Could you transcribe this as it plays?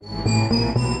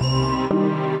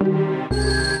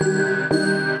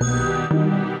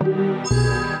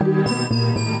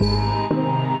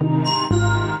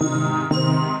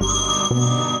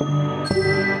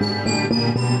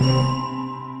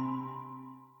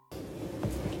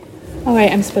All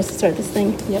right, I'm supposed to start this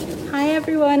thing. Yep. Hi,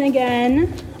 everyone,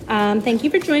 again. Thank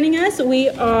you for joining us. We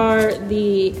are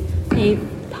a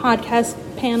podcast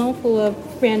panel full of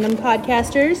random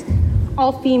podcasters,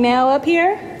 all female up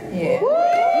here. Yeah. Woo!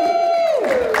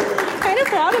 Kind of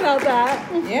proud about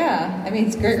that. Yeah, I mean,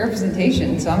 it's great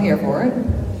representation, so I'm here for it.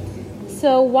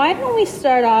 So why don't we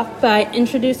start off by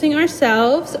introducing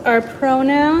ourselves, our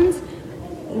pronouns,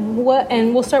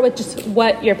 and we'll start with just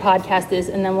what your podcast is,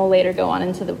 and then we'll later go on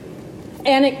into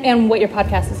and what your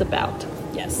podcast is about.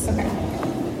 Yes. Okay.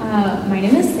 My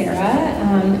name is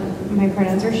Sarah. My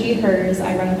pronouns are she, hers.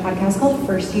 I run a podcast called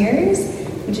First Years,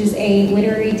 which is a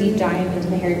literary deep dive into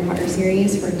the Harry Potter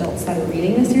series for adults that are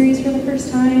reading the series for the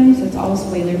first time. So it's all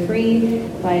spoiler-free,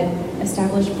 but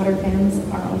established Potter fans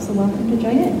are also welcome to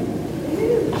join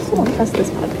it. I just won't test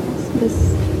this podcast.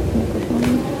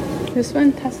 This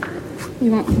one, test. Do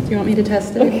you want me to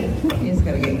test it? Okay. You just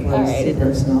gotta get close and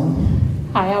personal.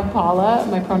 Hi, I'm Paula.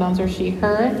 My pronouns are she,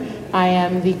 her. I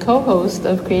am the co-host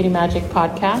of Creating Magic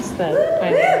podcast that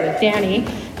I'm with Dani,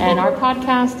 and our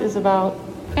podcast is about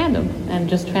fandom and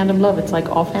just fandom love. It's like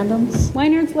all fandoms. Why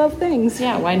nerds love things.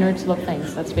 Yeah, why nerds love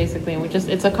things. That's basically, and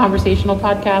it's a conversational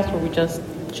podcast where we just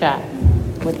chat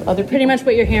with other people. Pretty much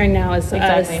what you're hearing now is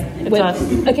Exactly. us It's with us.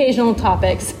 occasional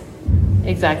topics.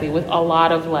 Exactly, with a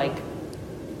lot of like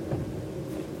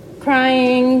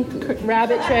Crying,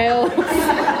 rabbit trail.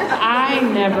 I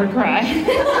never cry.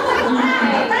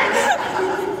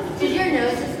 Did your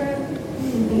nose just grow?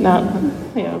 No,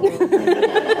 yeah.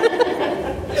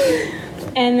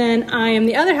 And then I am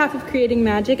the other half of Creating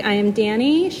Magic. I am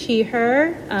Dani, she,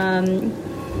 her.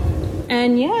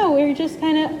 And yeah, we're just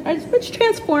we're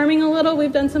transforming a little.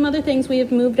 We've done some other things. We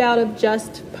have moved out of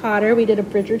just Potter. We did a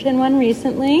Bridgerton one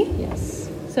recently. Yes.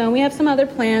 So we have some other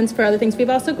plans for other things. We've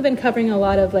also been covering a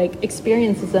lot of like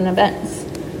experiences and events.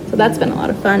 So that's been a lot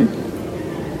of fun.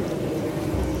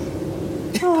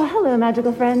 Oh, hello,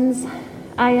 magical friends.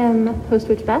 I am host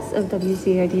witch Bess of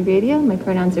WZRD Radio. My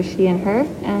pronouns are she and her,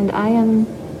 and I am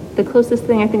the closest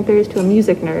thing I think there is to a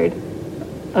music nerd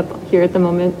up here at the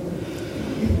moment.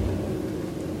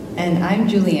 And I'm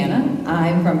Julianna.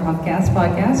 I'm from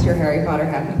Podcast, your Harry Potter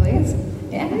happy place.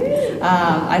 Yeah.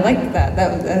 I liked that.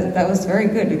 That was very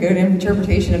good. A good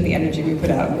interpretation of the energy we put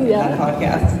out in that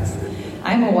podcast.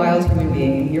 I'm a wild human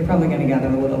being. You're probably going to gather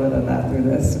a little bit of that through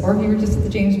this, or if you were just at the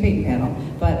James Payton panel.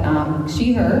 But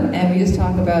she, her, and we just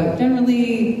talk about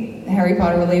generally Harry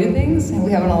Potter related things, and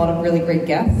we have a lot of really great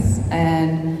guests,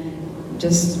 and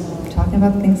just talking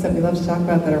about the things that we love to talk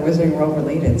about that are Wizarding World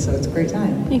related. So it's a great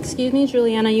time. Excuse me,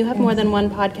 Juliana, you have more than one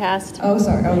podcast. Oh,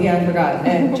 sorry. Oh, yeah, I forgot.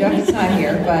 And Jeff is not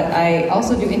here, but I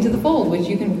also do Into the Fold, which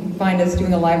you can find us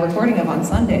doing a live recording of on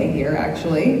Sunday here,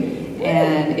 actually.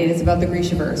 And it is about the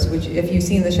Grishaverse, which if you've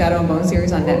seen the Shadow and Bone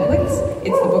series on Netflix,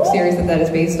 it's the book series that is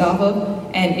based off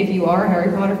of. And if you are a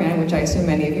Harry Potter fan, which I assume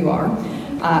many of you are,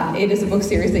 it is a book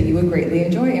series that you would greatly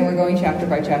enjoy. And we're going chapter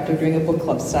by chapter, doing a book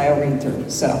club style read through.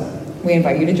 So we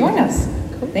invite you to join us.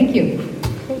 Thank you.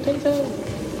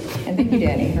 And thank you,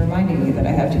 Dani, for reminding me that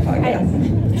I have two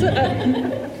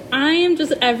podcasts. I am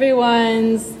just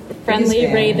everyone's friendly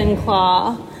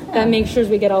Ravenclaw that makes sure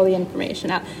we get all the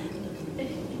information out.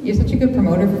 You're such a good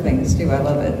promoter for things, too. I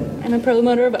love it. I'm a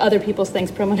promoter of other people's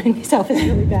things. Promoting myself is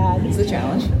really bad. It's a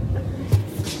challenge.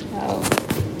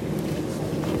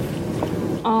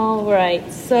 All right.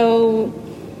 So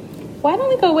why don't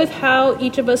we go with how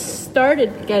each of us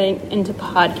started getting into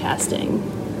podcasting?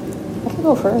 I can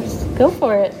go first. Go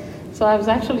for it. So I was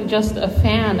actually just a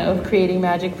fan of Creating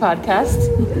Magic podcast.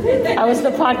 I was the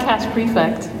podcast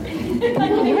prefect.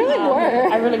 You really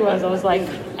were. I really was. I was like,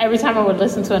 every time I would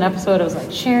listen to an episode, I was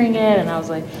like sharing it, and I was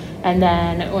like, and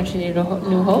then when she needed a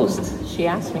new host, she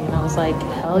asked me, and I was like,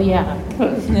 hell yeah.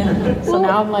 So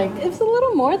now I'm like, it's a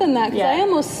little more than that, because I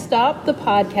almost stopped the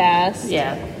podcast.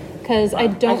 Yeah. Because I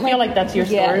don't. I feel like that's your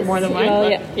story more than mine. Well,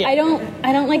 but, yeah. I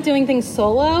don't like doing things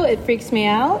solo. It freaks me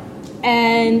out.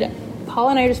 And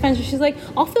Paula and I are just friends. She's like,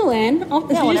 I'll fill in.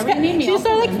 She just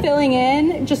started like filling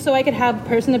in just so I could have a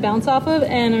person to bounce off of.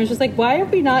 And I was just like, why are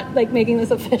we not like making this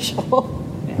official?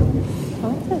 Yeah.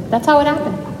 Well, that's how it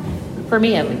happened. For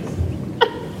me, at least.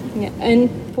 Yeah. And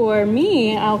for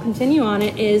me, I'll continue on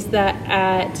it, is that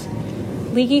at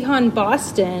Leakycon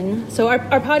Boston, so our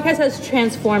podcast has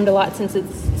transformed a lot since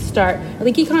its start. At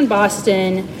Leakycon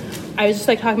Boston, I was just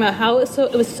like talking about how it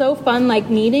was so fun, like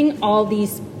meeting all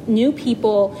these new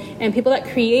people and people that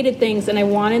created things, and I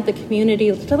wanted the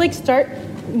community to like start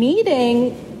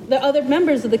meeting the other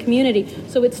members of the community.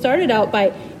 So it started out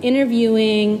by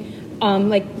interviewing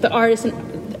like the artists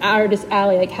and Artist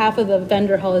Alley. Like half of the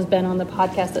vendor hall has been on the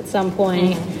podcast at some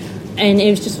point. And it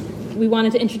was just, we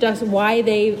wanted to introduce why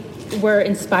they were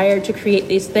inspired to create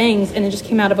these things, and it just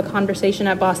came out of a conversation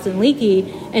at Boston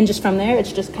Leaky, and just from there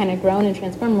it's just kind of grown and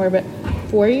transformed.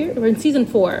 We're in season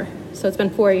 4, so it's been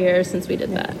 4 years since we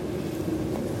did that.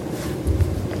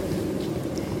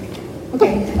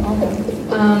 Okay,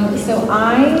 so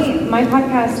my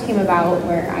podcast came about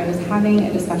where I was having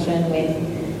a discussion with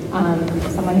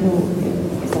someone who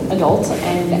is an adult,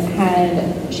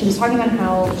 and she was talking about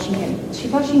how she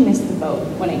thought she missed the boat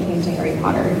when it came to Harry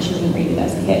Potter, and she didn't read it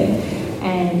as a kid.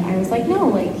 And I was like, no,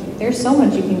 like there's so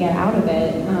much you can get out of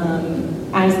it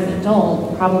as an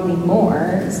adult, probably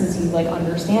more, since you like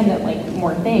understand it, like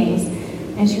more things.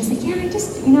 And she was like, yeah, I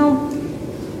just,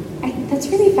 that's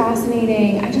really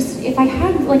fascinating. If I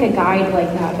had like a guide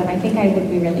like that, then I think I would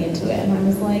be really into it. And I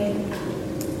was like,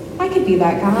 I could be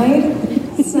that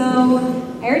guide. So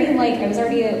I was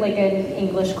already like an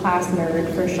English class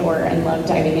nerd for sure, and loved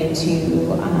diving into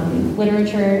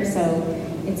literature. So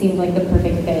it seemed like the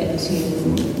perfect fit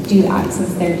to do that,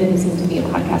 since there didn't seem to be a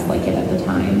podcast like it at the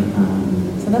time.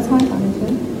 So that's how I got into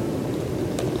it.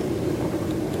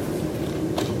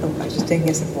 Oh, I was just taking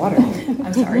a sip of water.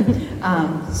 I'm sorry.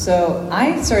 So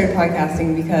I started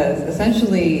podcasting because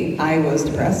essentially I was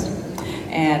depressed.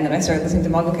 And then I started listening to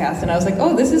MuggleCast, and I was like,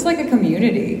 oh, this is like a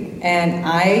community. And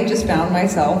I just found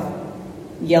myself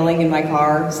yelling in my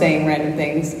car, saying random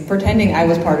things, pretending I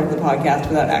was part of the podcast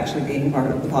without actually being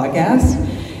part of the podcast,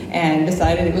 and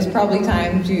decided it was probably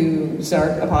time to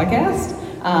start a podcast.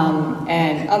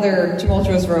 And other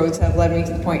tumultuous roads have led me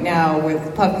to the point now with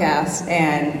Pubcast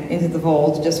and Into the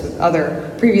Fold, just with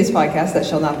other previous podcasts that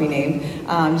shall not be named,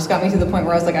 just got me to the point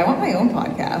where I was like, I want my own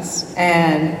podcast.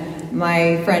 And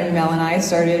my friend Mel and I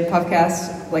started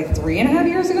Puffcast like 3.5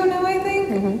 years ago now, I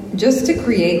think, just to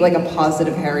create like a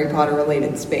positive Harry Potter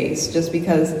related space, just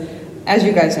because, as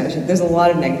you guys know, there's a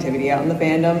lot of negativity out in the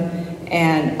fandom,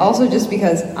 and also just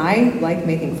because I like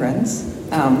making friends.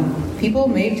 People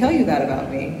may tell you that about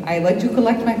me. I like to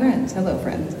collect my friends. Hello,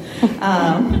 friends.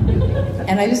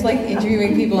 And I just like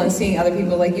interviewing people and seeing other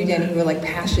people like you, Dani, who are like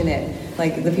passionate.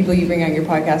 Like the people you bring on your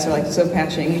podcast are like so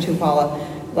passionate. You too, Paula.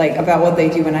 Like about what they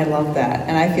do, and I love that.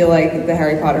 And I feel like the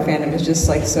Harry Potter fandom is just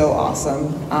like so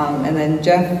awesome. And then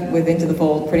Jeff with Into the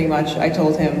Fold, pretty much, I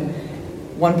told him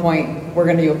one point we're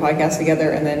going to do a podcast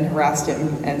together, and then harassed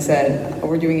him and said,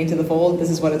 we're doing Into the Fold. This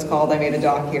is what it's called. I made a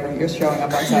doc here. You're showing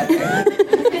up on Saturday.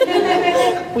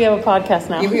 We have a podcast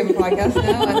now. Yeah, we have a podcast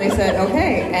now, and they said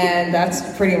okay, and that's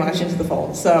pretty much Into the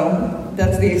Fold. So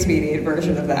that's the expedient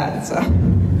version of that. So,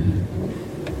 and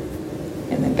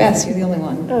then Bess, you're the only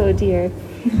one. Oh dear.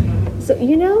 So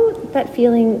you know that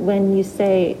feeling when you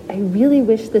say, I really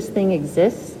wish this thing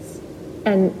exists,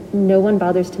 and no one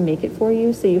bothers to make it for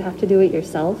you, so you have to do it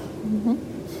yourself?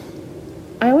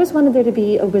 I always wanted there to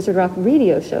be a Wizard Rock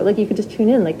radio show, like you could just tune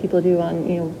in like people do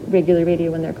on regular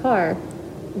radio in their car,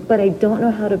 but I don't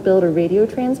know how to build a radio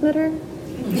transmitter.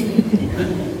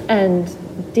 And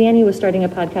Dani was starting a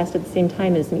podcast at the same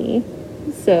time as me,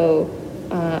 so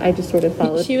I just sort of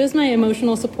followed. She was my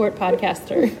emotional support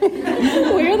podcaster.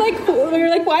 we were like,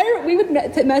 why are we would?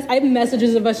 I have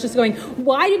messages of us just going,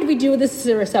 why did we do this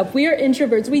to ourselves? We are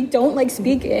introverts. We don't like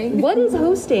speaking. What is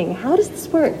hosting? How does this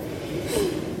work?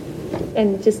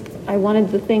 And just I wanted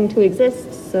the thing to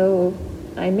exist, so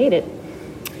I made it.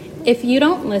 If you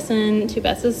don't listen to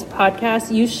Bess's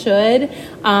podcast, you should.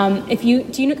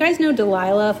 Do you guys know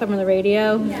Delilah from the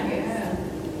radio? Yeah.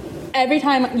 Every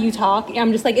time you talk,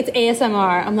 I'm just like, it's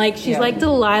ASMR. I'm like, she's like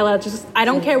Delilah. Just, I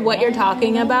don't care what you're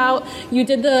talking about. You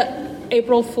did the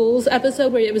April Fool's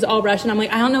episode where it was all Russian. I'm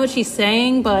like, I don't know what she's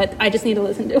saying, but I just need to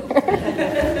listen to her.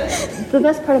 The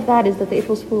best part of that is that the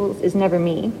April Fool's is never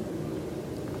me.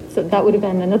 So that would have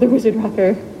been another Wizard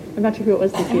Rocker. I'm not sure who it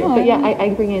was this year. But yeah, I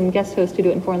bring in guest hosts to do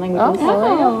it in foreign languages.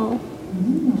 Oh,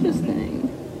 interesting.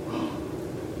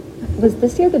 Was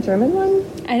this year the German one?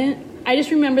 I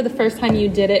just remember the first time you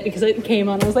did it because it came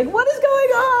on. I was like, what is going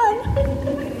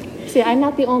on? See, I'm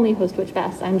not the only host witch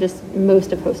Bess. I'm just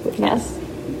most of host witch Bess.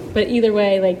 But either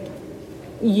way, like,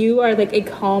 you are like a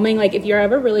calming, like if you're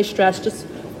ever really stressed, just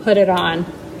put it on.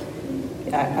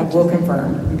 Yeah, I will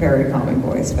confirm. Very calming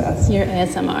voice, Bess. Your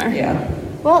ASMR. Yeah.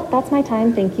 Well, that's my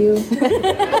time. Thank you.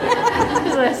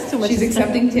 She's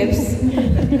accepting tips.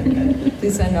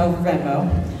 Please send over Venmo.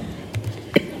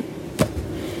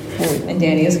 And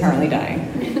Dani is currently dying.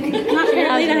 Not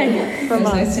currently dying. It was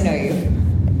nice to know you.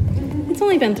 It's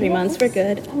only been 3 months. We're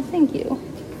good. Oh, thank you.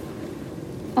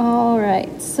 All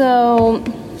right. So,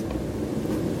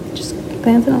 just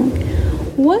glancing on.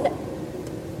 What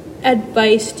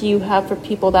advice do you have for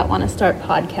people that want to start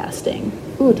podcasting?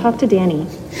 Ooh, talk to Dani.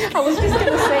 I was just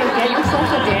going to say, get yourself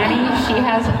a Dani. She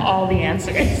has all the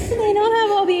answers. They don't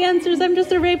have all the the answers. I'm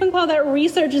just a Ravenclaw that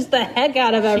researches the heck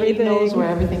out of everything. She knows where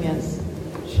everything is.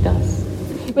 She does.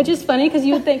 Which is funny because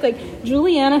you would think like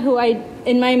Julianna, who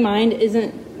in my mind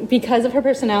isn't, because of her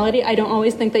personality, I don't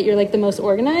always think that you're like the most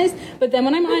organized. But then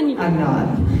when I'm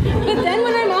not. But then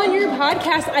when I'm on your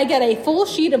podcast, I get a full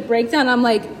sheet of breakdown. I'm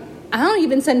like, I don't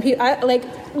even send people. I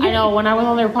know when I was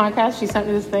on their podcast, she sent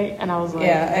me this thing, and I was like,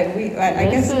 I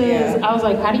guess. I was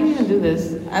like, how do you even do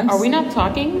this? Are we not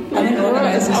talking? I'm an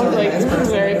organized. I was like, this is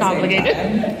very complicated.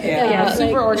 Yeah,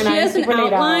 super organized. She has an super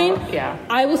outline. Yeah.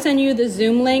 I will send you the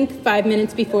Zoom link 5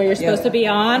 minutes before you're supposed to be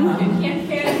on. You can't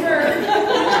fan her.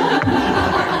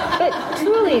 But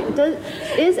truly,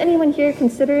 is anyone here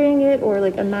considering it or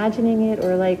like imagining it,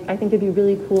 or like I think it'd be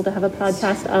really cool to have a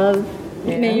podcast of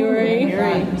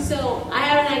Mayuri. So I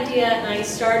have an idea and I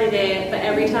started it, but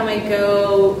every time I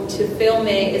go to film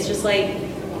it, it's just like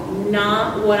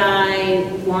not what I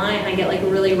want. I get like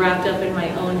really wrapped up in my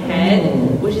own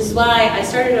head, which is why I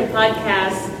started a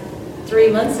podcast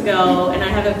 3 months ago and I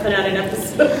haven't put out an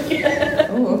episode yet.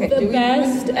 Oh, okay. The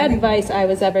best advice I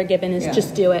was ever given is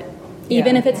just do it.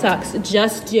 Even if it sucks,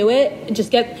 just do it.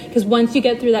 Because once you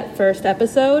get through that first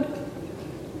episode,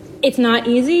 it's not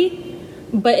easy,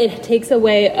 but it takes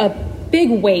away a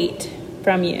big weight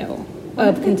from you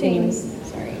of continuing.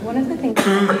 One of the things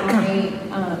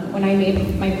when I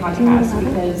made my podcast,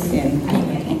 because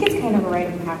I think it's kind of a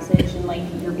rite of passage in like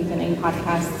your beginning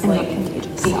podcasts, like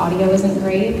the audio isn't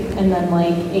great, and then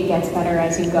like it gets better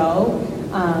as you go.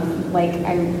 Like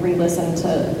I re-listened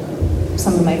to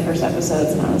some of my first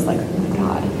episodes, and I was like, oh my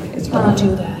god, it's hard to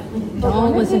do that.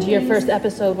 Don't listen to your first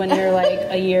episode when you're like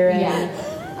a year in.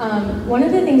 One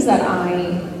of the things that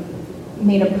I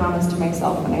made a promise to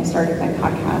myself when I started my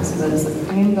podcast was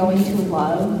I am going to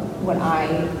love what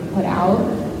I put out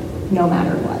no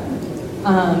matter what.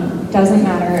 Doesn't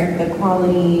matter if the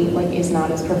quality like is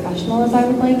not as professional as I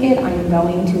would like it, I'm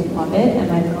going to love it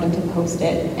and I'm going to post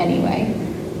it anyway.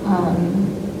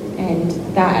 And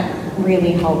that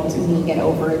really helped me get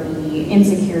over the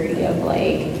insecurity of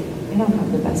like, I don't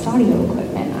have the best audio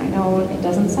equipment. I know it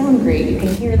doesn't sound great. You can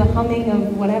hear the humming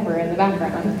of whatever in the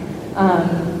background.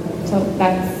 So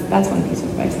that's one piece of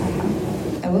advice I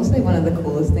have. I will say one of the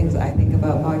coolest things I think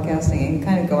about podcasting, and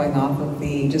kind of going off of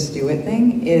the just do it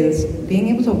thing, is being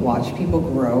able to watch people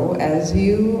grow as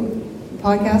you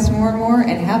podcast more and more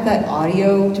and have that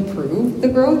audio to prove the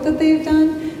growth that they've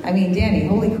done. I mean, Dani,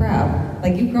 holy crap.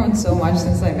 Like, you've grown so much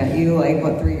since I met you,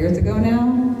 3 years ago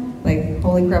now? Like,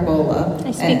 holy crapola.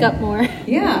 I speak up more.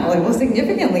 Yeah,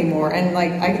 significantly more. And,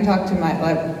 I can talk to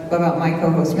about my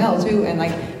co-host Mel, too. And,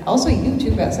 also you,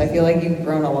 too, Bess. I feel like you've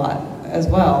grown a lot as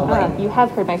well. You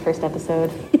have heard my first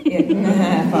episode.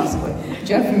 Yeah, possibly.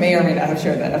 Jeff may or may not have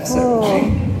shared that episode.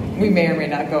 Oh. We may or may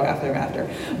not go after.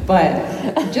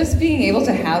 But just being able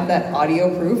to have that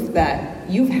audio proof that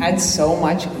you've had so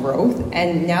much growth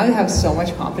and now you have so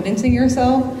much confidence in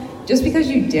yourself just because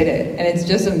you did it. And it's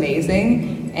just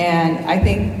amazing. And I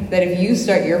think that if you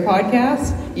start your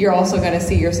podcast, you're also going to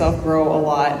see yourself grow a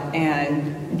lot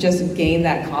and just gain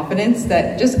that confidence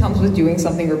that just comes with doing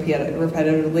something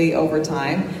repetitively over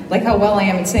time. Like how well I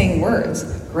am at saying words.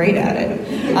 Great at it.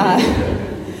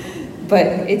 But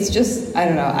it's just, I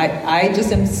don't know, I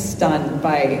just am stunned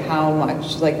by how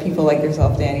much, people like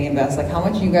yourself, Dani and Bess, how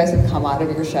much you guys have come out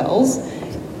of your shells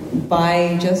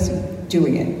by just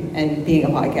doing it and being a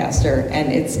podcaster, and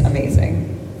it's amazing.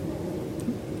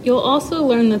 You'll also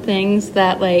learn the things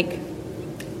that,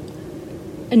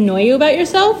 annoy you about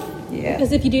yourself. Yeah.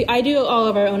 Because I do all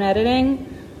of our own editing.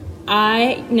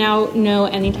 I now know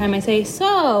anytime I say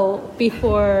 "so"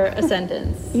 before a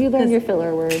sentence. You learn your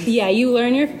filler words. Yeah, you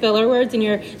learn your filler words and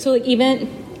even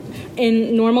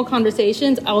in normal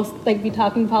conversations, I'll be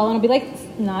talking to Paula and I'll be like,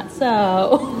 "Not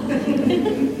so."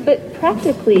 But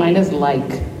practically, mine is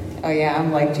Oh yeah,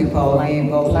 I'm too, Paula.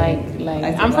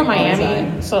 I'm from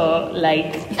Miami, so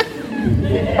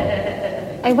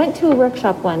I went to a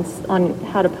workshop once on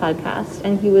how to podcast,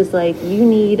 and he was like, you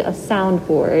need a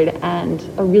soundboard and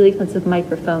a really expensive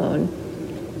microphone.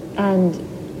 And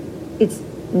it's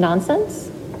nonsense.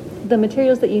 The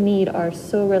materials that you need are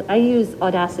so I use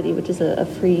Audacity, which is a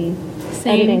free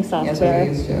editing software.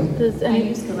 Yes, we use too. I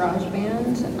use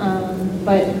GarageBand,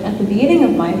 but at the beginning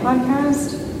of my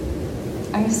podcast,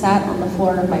 I sat on the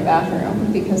floor of my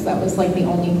bathroom because that was the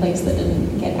only place that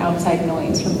didn't get outside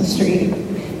noise from the street.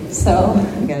 So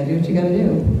you gotta do what you gotta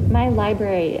do. My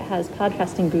library has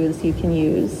podcasting booths you can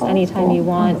use anytime you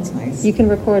want. Oh, that's nice. You can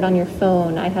record on your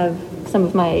phone. I have some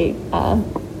of my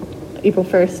April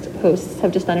 1st hosts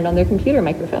have just done it on their computer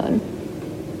microphone.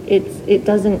 It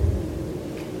doesn't.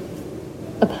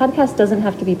 a podcast doesn't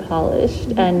have to be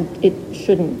polished, and it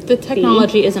shouldn't. The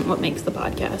technology isn't what makes the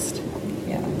podcast.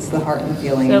 Yeah, it's the heart and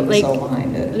feeling and the soul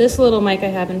behind it. This little mic I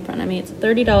have in front of me, it's a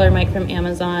 $30 mic from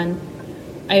Amazon.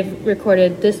 I've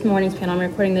recorded this morning's panel. I'm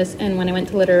recording this, and when I went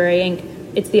to Literary Inc.,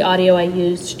 it's the audio I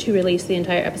used to release the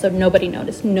entire episode. Nobody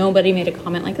noticed. Nobody made a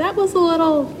comment like, that was a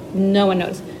little... No one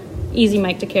noticed. Easy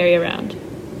mic to carry around.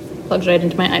 Plugs right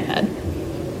into my iPad.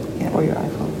 Yeah. Or your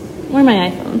iPhone. Or my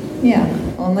iPhone. Yeah.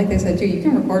 Well, and like they said, too, you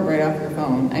can record right off your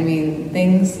phone. I mean,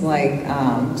 things like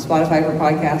Spotify for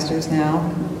podcasters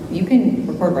now, you can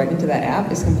record right into that app.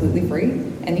 It's completely free.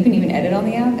 And you can even edit on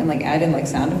the app and like add in like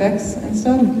sound effects and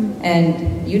stuff. Mm-hmm.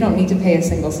 And you don't need to pay a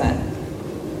single cent.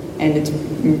 And it's,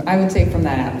 I would say from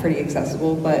that app, pretty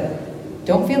accessible, but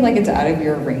don't feel like it's out of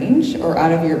your range or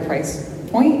out of your price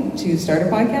point to start a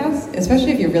podcast,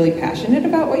 especially if you're really passionate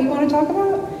about what you want to talk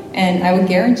about. And I would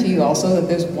guarantee you also that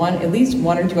there's at least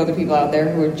one or two other people out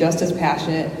there who are just as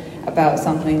passionate about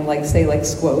something like, say, like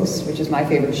Squoze, which is my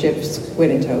favorite ship,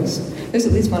 Squid and Toast. There's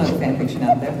at least one other fan fiction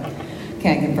out there.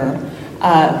 Can't confirm.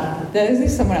 There's at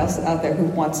least someone else out there who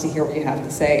wants to hear what you have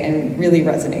to say and really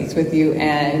resonates with you.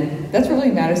 And that's what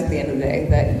really matters at the end of the day,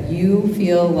 that you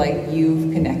feel like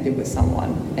you've connected with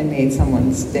someone and made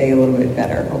someone's day a little bit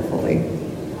better, hopefully.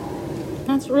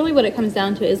 That's really what it comes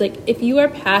down to, is like, if you are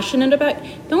passionate about,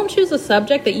 don't choose a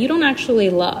subject that you don't actually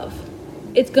love.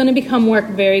 It's going to become work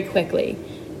very quickly.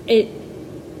 It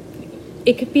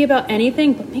could be about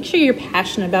anything, but make sure you're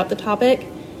passionate about the topic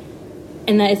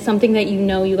and that it's something that you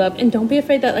know you love. And don't be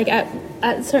afraid that like at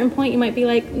a certain point you might be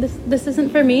like, this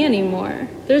isn't for me anymore.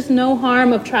 There's no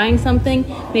harm of trying something,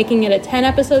 making it a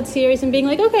 10-episode series and being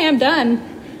like, okay, I'm done.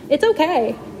 It's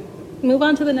okay. Move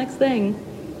on to the next thing.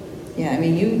 Yeah, I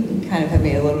mean, you kind of have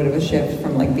made a little bit of a shift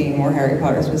from like being more Harry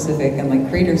Potter specific and like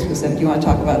creator specific. Do you want to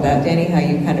talk about that, Dani? How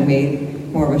you kind of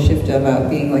made more of a shift about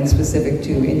being like specific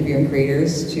to interviewing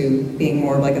creators to being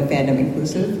more of like a fandom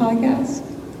inclusive podcast?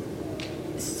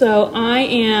 So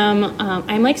I'm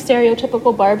like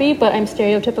stereotypical Barbie, but I'm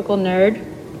stereotypical nerd.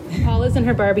 Paula's in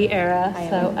her Barbie era,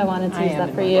 so I wanted to use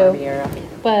that for you.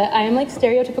 But I am like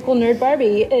stereotypical nerd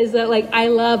Barbie, is that like I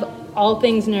love all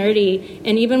things nerdy,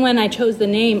 and even when I chose the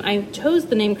name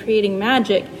Creating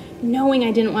Magic, knowing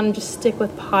I didn't want to just stick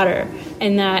with Potter,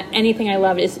 and that anything I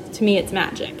love is, to me, it's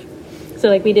magic. So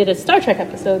like we did a Star Trek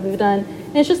episode we've done,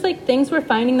 and it's just like things we're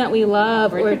finding that we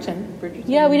love. Bridgerton.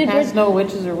 Yeah, we did. Has no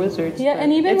witches or wizards. Yeah,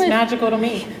 and even it's magical to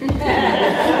me.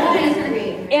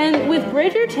 And with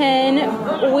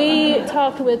Bridgerton, we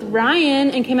talked with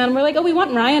Ryan and came out and we're like, oh, we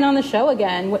want Ryan on the show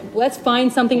again. Let's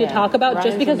find something to talk about. Ryan's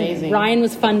just because amazing. Ryan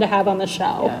was fun to have on the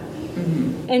show. Yeah.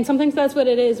 Mm-hmm. And sometimes that's what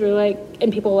it is. We're like,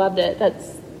 and people loved it.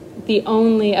 That's the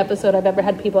only episode I've ever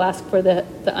had people ask for the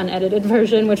unedited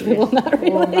version, which we will not release.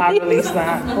 We will not release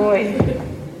that. Boy.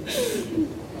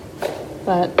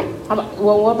 But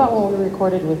what about when we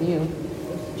recorded with you?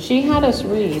 She had us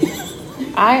read.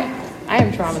 I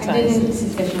am traumatized. I didn't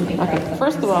sufficiently okay.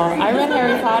 First of all, I read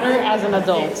Harry Potter as an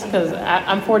adult because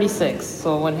I'm 46.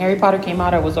 So when Harry Potter came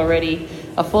out, I was already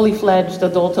a fully fledged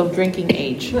adult of drinking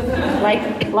age,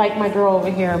 like my girl over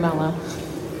here, Mela.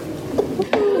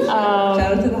 Shout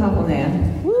out to the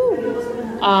Huffleman.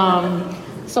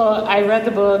 So I read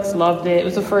the books, loved it. It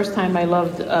was the first time I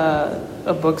loved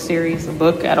a book series, a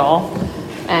book at all.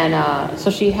 And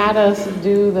so she had us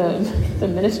do the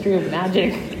Ministry of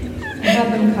Magic. I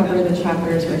had them cover the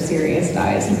chapters where Sirius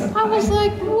dies. I was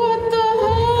like, what the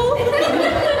hell?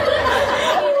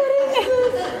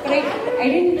 But I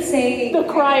didn't say... The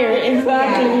crier,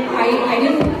 exactly. Yeah, I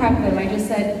didn't prep them. I just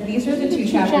said, these are the two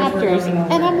chapters we're going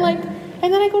over. And I'm like,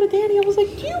 and then I go to Dani, I was like,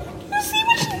 you see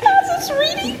what she has us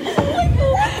reading?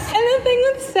 And the thing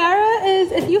with Sarah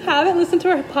is, if you haven't listened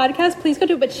to her podcast, please go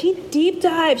do it. But she deep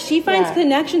dives. She finds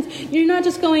connections. You're not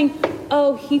just going,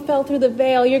 oh, he fell through the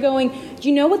veil. You're going, do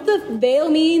you know what the veil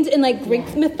means in like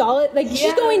Greek mythology? Like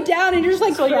she's going down, and you're just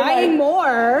like so crying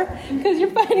more because you're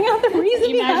finding out the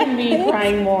reason. Imagine me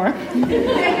crying more.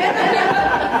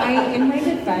 In my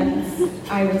defense,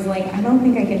 I was like, I don't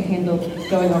think I can handle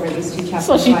going over these two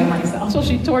chapters by myself. So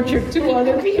she tortured two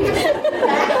other people.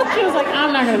 She was like,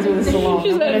 I'm not going to do this alone.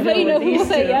 She's like, but you know who will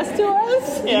say yes to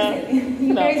us? Yeah.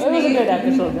 It was a good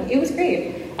episode. It was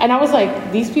great. And I was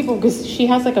like, these people, because she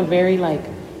has like a very like,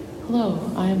 hello,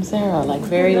 I am Sarah, like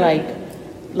very like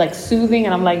soothing,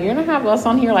 and I'm like, you're gonna have us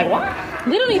on here like what?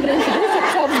 They don't even introduce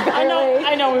themselves. I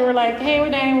know. We were like, hey, we're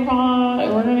Dani and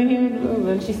Paula, we're gonna hear. And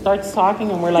then she starts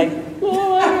talking, and we're like,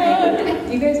 oh my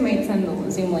god. You guys might send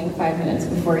the Zoom link 5 minutes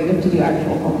before you have to do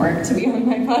actual homework to be on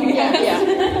my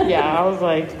podcast. Yeah. I was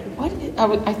like, what?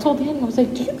 I told Dani, I was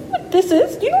like, do you know what this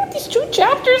is? Do you know what these two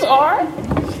chapters are?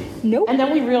 Nope. And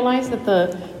then we realized that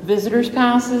the visitors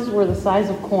passes were the size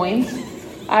of coins.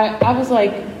 I was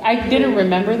like, I didn't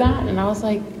remember that, and I was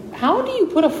like, how do you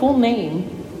put a full name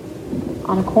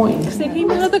on a coin? Because they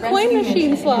came out of the coin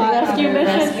machine slot. Rescue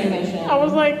mission. I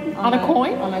was like, on a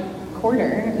coin? On a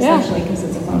quarter, Yeah. essentially, because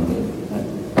it's a phone booth.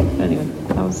 But anyway,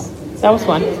 that was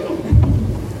fun.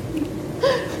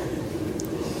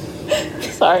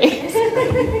 Sorry.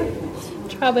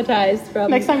 Traumatized from.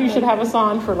 Next time you should have us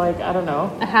on for like, I don't know.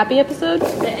 A happy episode.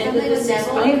 The end of the sixth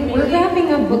book. We're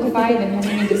wrapping up book 5 and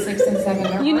moving into 6 and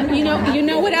 7. You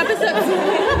know what episode?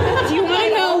 Do you want to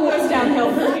know what's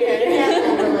downhill from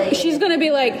here? She's gonna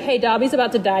be like, "Hey, Dobby's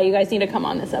about to die. You guys need to come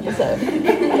on this episode."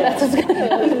 That's what's gonna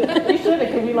happen. We should.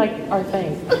 It could be like our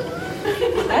thing.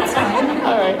 That's fine.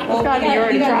 All right. Well, God, you're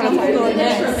already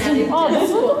traumatized. Oh,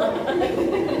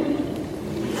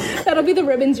 That'll be the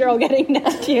ribbons you're all getting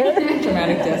next year.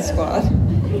 Dramatic Death Squad.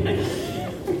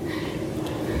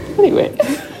 anyway.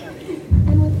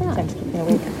 And with that, thanks for being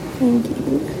awake.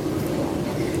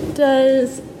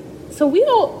 So we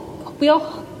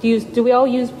all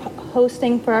use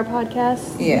hosting for our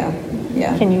podcasts? Yeah.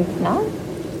 Can you not?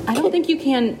 I don't think you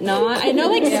can not. I know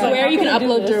like Square you can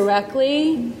upload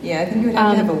directly. Yeah, I think you would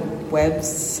have to have a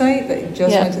website that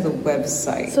just went to the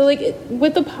website. So like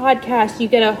with the podcast, you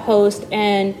get a host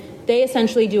and they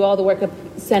essentially do all the work of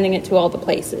sending it to all the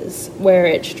places where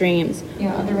it streams.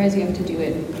 Yeah, otherwise you have to do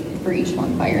it for each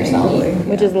one by yourself.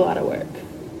 Which is a lot of work.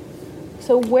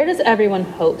 So where does everyone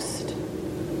host?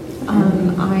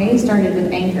 I started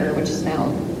with Anchor, which is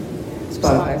now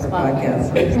Spotify for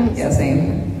podcasts. Yeah,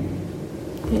 same.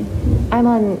 I'm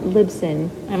on Libsyn,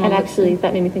 and actually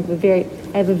that made me think of I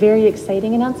have a very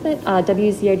exciting announcement.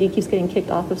 WZRD keeps getting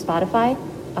kicked off of Spotify.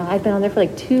 I've been on there for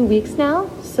like 2 weeks now,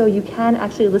 so you can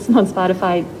actually listen on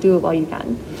Spotify, do it while you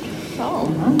can. Oh,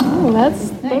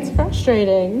 that's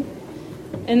frustrating.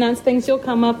 And that's things you'll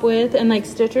come up with, and like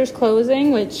Stitcher's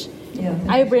closing, which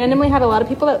I randomly had a lot of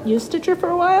people that used Stitcher for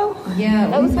a while.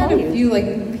 Yeah, we've had a few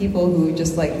like people who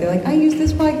just like they're like, I use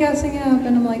this podcasting app,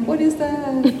 and I'm like, what is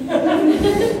that?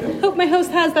 Hope my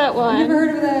host has that one. Never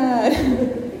heard of that.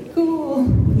 Cool.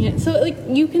 Yeah, so like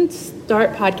you can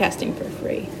start podcasting for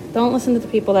free. Don't listen to the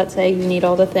people that say you need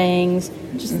all the things.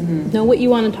 Just know what you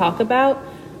want to talk about,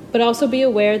 but also be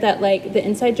aware that like the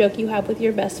inside joke you have with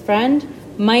your best friend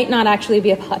might not actually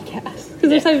be a podcast. Because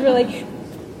there's times we're like,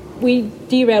 we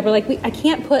derailed. We're like, I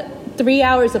can't put 3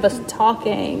 hours of us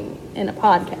talking in a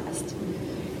podcast.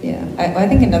 Yeah, I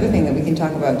think another thing that we can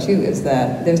talk about too is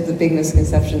that there's the big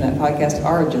misconception that podcasts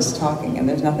are just talking and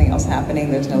there's nothing else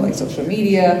happening. There's no like social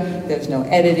media, there's no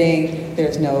editing,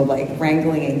 there's no like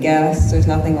wrangling in guests, there's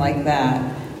nothing like that.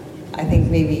 I think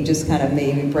maybe just kind of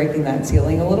breaking that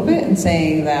ceiling a little bit and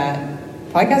saying that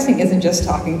podcasting isn't just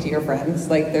talking to your friends.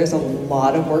 Like there's a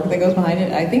lot of work that goes behind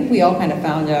it. I think we all kind of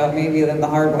found out, maybe then the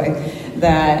hard way,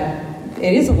 that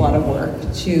it is a lot of work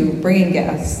to bring in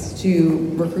guests,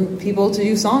 to recruit people to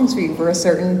do songs for you for a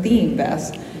certain theme,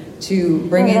 Bess, to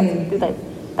bring in...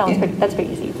 That's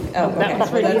pretty easy. Oh, okay.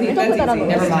 That's easy.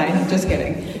 Never mind. Just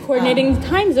kidding. Coordinating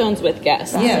time zones with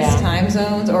guests. Yes, time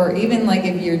zones, or even like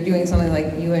if you're doing something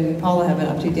like you and Paula have been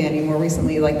up to, Dani, more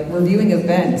recently, like reviewing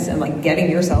events and like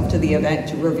getting yourself to the event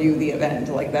to review the event.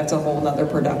 Like that's a whole nother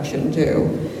production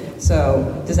too.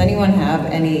 So does anyone have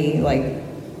any like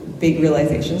big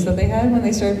realizations that they had when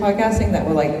they started podcasting that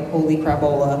were like, holy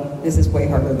crapola, this is way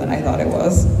harder than I thought it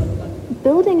was?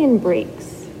 Building in breaks.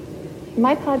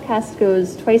 My podcast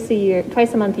goes twice a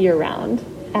month year round,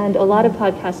 and a lot of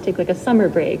podcasts take like a summer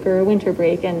break or a winter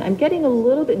break, and I'm getting a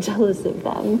little bit jealous of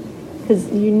them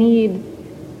because you need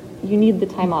the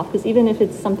time off, because even if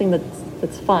it's something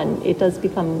that's fun, it does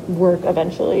become work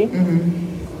eventually.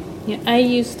 Yeah, I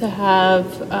used to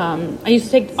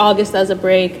take August as a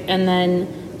break and then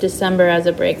December as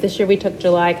a break. This year we took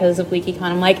July because of Leakycon.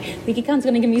 I'm like, Leakycon's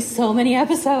going to give me so many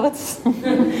episodes.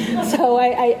 So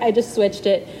I just switched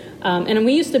it. And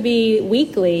we used to be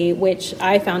weekly, which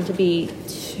I found to be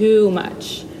too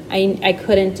much. I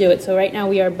couldn't do it. So right now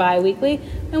we are bi-weekly,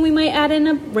 and we might add in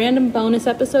a random bonus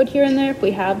episode here and there if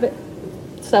we have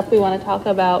stuff we want to talk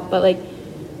about. But like,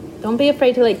 don't be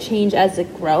afraid to like change as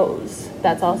it grows.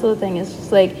 That's also the thing. It's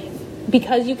just like,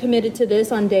 because you committed to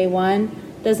this on day 1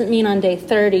 doesn't mean on day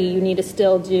 30 you need to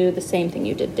still do the same thing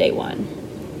you did day 1.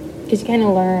 Because you kind of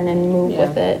learn and move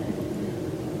with it.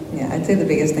 Yeah, I'd say the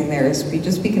biggest thing there is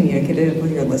just be communicative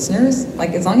with your listeners. Like,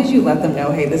 as long as you let them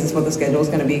know, hey, this is what the schedule is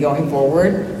going to be going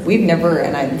forward. We've never,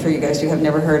 and I'm sure you guys too, have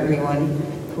never heard anyone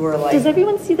who are like... Does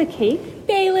everyone see the cake?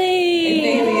 Bailey! And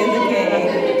Bailey is the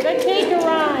cake. The cake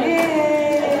arrived!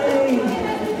 Yay!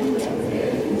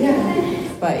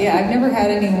 Yeah. But Yeah, I've never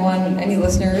had any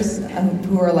listeners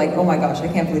who are like, oh my gosh, I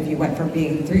can't believe you went from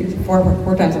being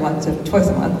four times a month to twice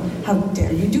a month. How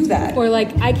dare you do that? Or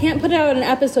like, I can't put out an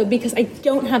episode because I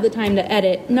don't have the time to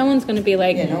edit. No one's going to be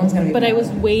like, no one's going to be but mad. I was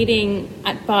waiting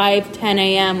at 5:10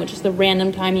 a.m., which is the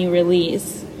random time you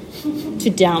release,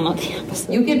 to download the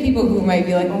episode. You get people who might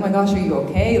be like, oh my gosh, are you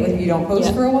okay? Like, you don't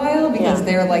post for a while because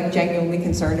they're like genuinely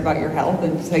concerned about your health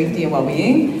and safety and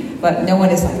well-being. But no one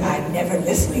is like, I'm never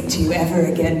listening to you ever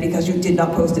again because you did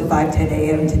not post at 5:10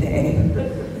 a.m. today.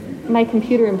 My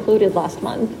computer imploded last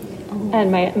month.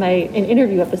 And an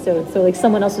interview episode, so like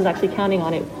someone else was actually counting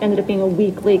on it, ended up being a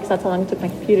week late because that's how long it took my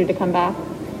computer to come back.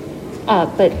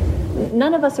 But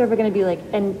none of us are ever going to be like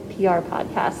NPR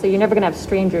podcasts, so you're never going to have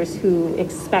strangers who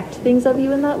expect things of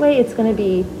you in that way. It's going to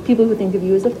be people who think of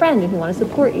you as a friend and who want to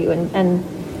support you and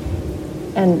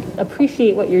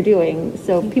appreciate what you're doing.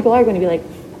 So people are going to be like,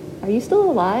 are you still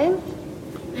alive?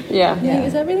 Yeah.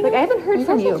 Is everything Like, I haven't heard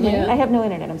from you. Yeah. I have no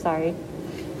internet, I'm sorry.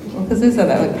 Well, because there's that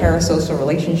like parasocial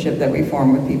relationship that we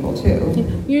form with people too.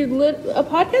 A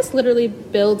podcast literally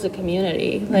builds a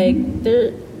community. Like,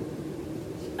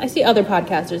 I see other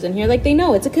podcasters in here, like, they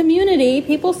know it's a community.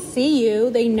 People see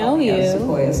you, they know you.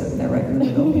 Sequoia's sitting there right in the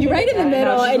middle. You're right in the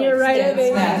middle, and you're right at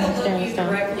Dead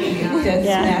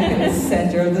Yeah. smack in the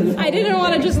center of the. I didn't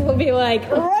want to just be like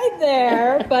right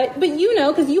there, but you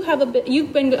know, because you have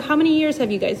you've been. How many years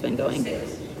have you guys been going?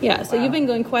 6. Yeah, so you've been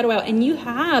going quite a while, and you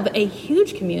have a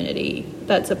huge community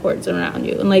that supports around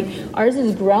you, and like ours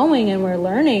is growing, and we're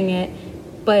learning it.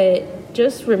 But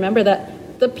just remember that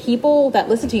the people that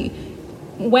listen to you.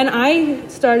 When I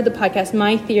started the podcast,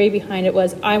 my theory behind it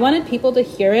was I wanted people to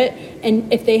hear it,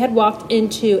 and if they had walked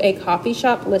into a coffee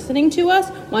shop listening to us,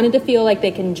 wanted to feel like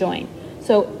they can join.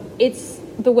 So it's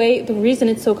the reason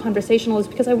it's so conversational is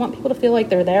because I want people to feel like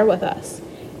they're there with us.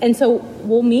 And so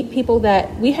we'll meet people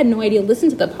that we had no idea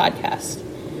listened to the podcast.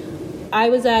 I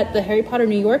was at the Harry Potter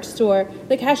New York store.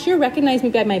 The cashier recognized me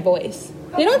by my voice.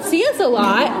 They don't see us a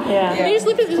lot. They just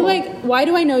look at me like, why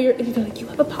do I know you're... They're like, you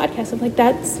have a podcast. I'm like,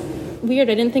 that's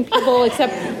weird. I didn't think people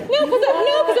accept... No,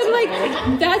 because I'm like,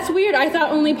 that's weird. I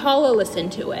thought only Paula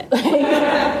listened to it.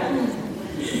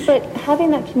 But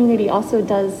having that community also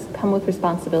does come with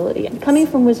responsibility. Coming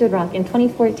from Wizard Rock in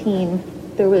 2014,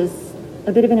 there was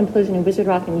a bit of an implosion in Wizard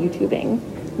Rock and YouTubing,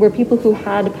 where people who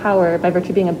had power by virtue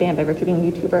of being a band, by virtue of being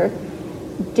a YouTuber,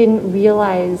 didn't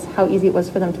realize how easy it was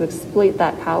for them to exploit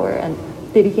that power, and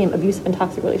they became abusive and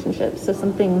toxic relationships. So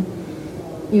something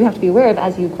you have to be aware of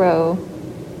as you grow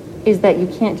is that you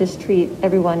can't just treat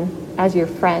everyone as your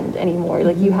friend anymore.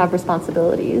 Like, you have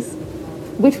responsibilities,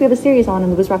 which we have a series on in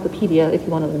the Wizard Rockopedia if you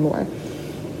want to learn more.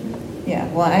 Yeah,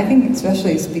 well, I think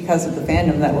especially it's because of the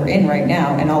fandom that we're in right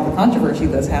now and all the controversy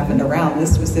that's happened around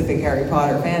this specific Harry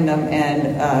Potter fandom,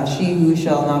 and she who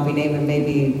shall not be named and may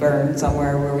be burned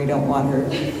somewhere where we don't want her,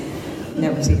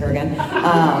 never see her again.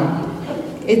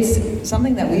 It's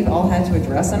something that we've all had to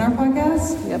address in our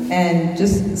podcast and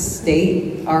just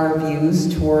state our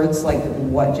views towards like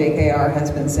what JKR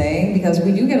has been saying, because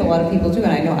we do get a lot of people too,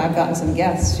 and I know I've gotten some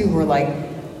guests too who are like,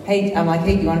 hey, I'm like,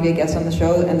 hey, do you want to be a guest on the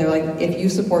show? And they're like, if you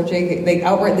support JKR, they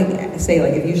outrightly say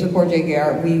like, if you support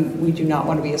JKR, we do not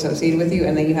want to be associated with you.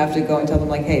 And then you have to go and tell them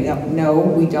like, hey, no,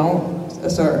 we don't.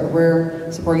 So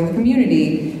we're supporting the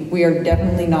community. We are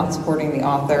definitely not supporting the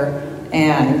author.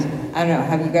 And I don't know,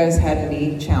 have you guys had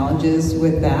any challenges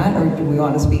with that? Or do we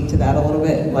want to speak to that a little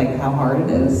bit, like how hard it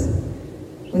is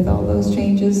with all those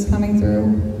changes coming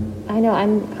through? I know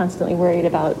I'm constantly worried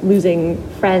about losing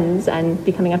friends and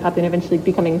becoming unpopular and eventually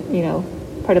becoming,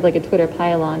 part of like a Twitter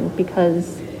pile-on,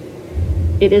 because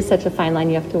it is such a fine line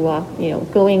you have to walk,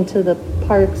 going to the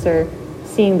parks or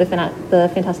seeing the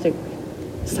Fantastic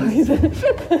Beasts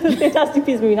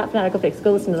movie, not Fanatical Fix,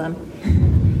 go listen to them,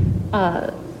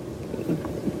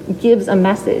 gives a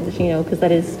message, because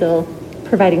that is still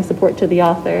providing support to the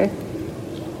author.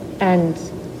 And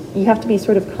you have to be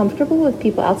sort of comfortable with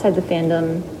people outside the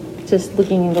fandom just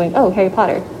looking and going, oh, Harry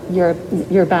Potter, you're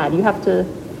bad. You have to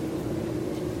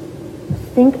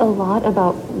think a lot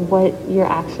about what your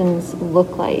actions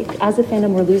look like. As a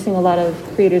fandom, we're losing a lot of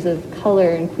creators of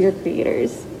color and queer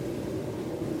creators.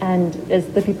 And as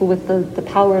the people with the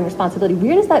power and responsibility,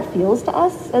 weird as that feels to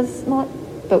us as not,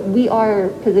 but we are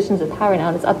positions of power now,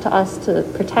 and it's up to us to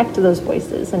protect those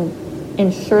voices and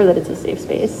ensure that it's a safe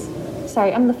space.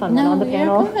 Sorry, I'm the fun one on the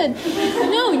panel. Go ahead.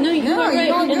 No, you're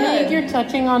right. And I think you're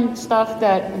touching on stuff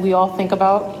that we all think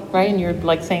about, right? And you're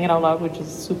like saying it out loud, which is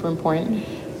super important.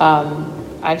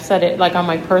 I've said it like on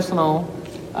my personal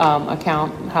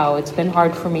account, how it's been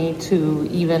hard for me to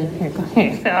even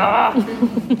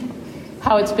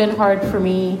how it's been hard for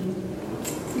me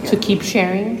to keep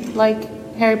sharing like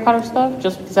Harry Potter stuff,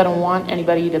 just because I don't want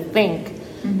anybody to think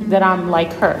that I'm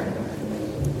like her.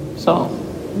 So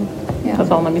that's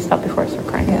all. Let me stop before I start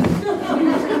crying.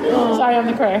 Sorry, I'm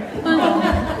the crier. Well,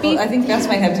 I think Bess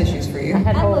might have tissues for you. I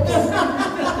had hopes.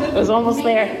 It was almost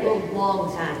there. A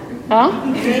long time. Huh?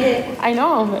 I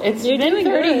know. It's been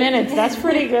 30 minutes. That's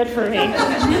pretty good for me.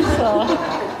 So,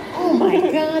 oh my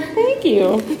God, thank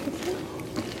you.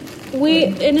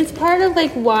 And it's part of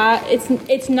like why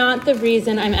it's not the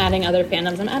reason I'm adding other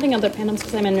fandoms. I'm adding other fandoms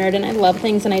because I'm a nerd and I love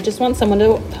things and I just want someone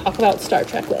to talk about Star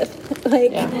Trek with.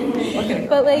 Like,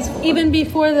 but like even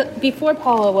before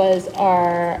Paula was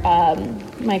our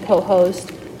my co-host,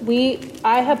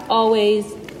 I have always,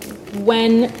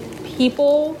 when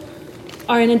people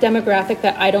are in a demographic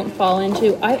that I don't fall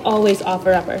into, I always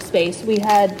offer up our space. We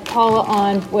had Paula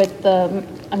on with I'm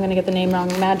going to get the name wrong,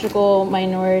 Magical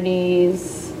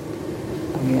Minorities.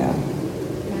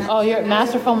 Oh, you're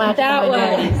Masterful Magical. That one,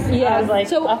 yeah. I was like,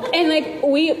 so, and like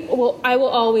I will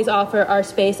always offer our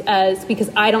space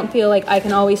because I don't feel like I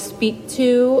can always speak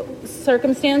to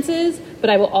circumstances,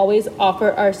 but I will always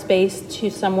offer our space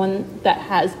to someone that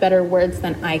has better words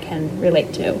than I can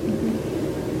relate to.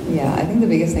 Yeah, I think the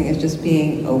biggest thing is just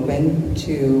being open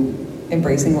to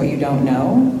embracing what you don't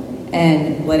know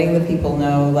and letting the people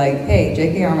know, like, hey,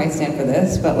 JKR might stand for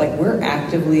this, but like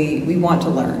we want to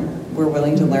learn. We're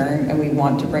willing to learn, and we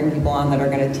want to bring people on that are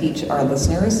going to teach our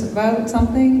listeners about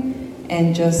something.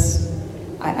 And just,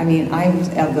 I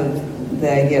have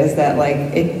the idea is that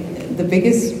like the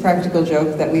biggest practical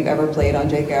joke that we've ever played on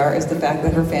JKR is the fact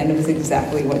that her fandom is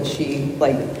exactly what she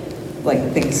like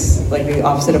thinks, like the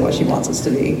opposite of what she wants us to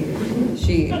be.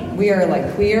 We are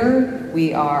like queer,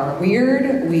 we are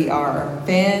weird, we are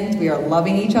fans, we are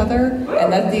loving each other,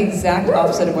 and that's the exact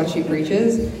opposite of what she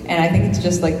preaches. And I think it's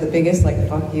just like the biggest like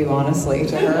fuck you, honestly,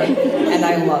 to her. And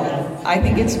I love it. I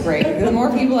think it's great. The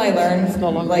more people I learn,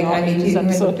 like I meet people in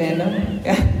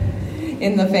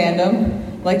the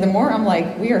fandom, like the more I'm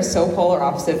like, we are so polar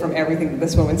opposite from everything that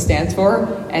this woman stands for,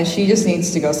 and she just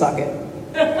needs to go suck it.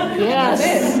 Yes.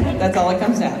 That's it. That's all it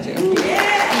comes down to.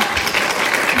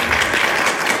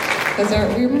 Because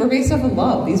we're based off of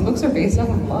love. These books are based off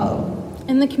of love.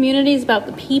 And the community is about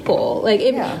the people. Like,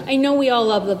 I know we all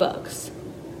love the books,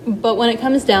 but when it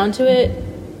comes down to it,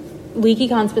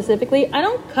 Leakycon specifically, I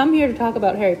don't come here to talk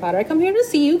about Harry Potter. I come here to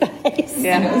see you guys.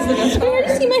 Yeah, I'm here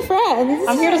to see my friends.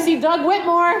 I'm here to see Doug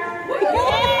Whitmore.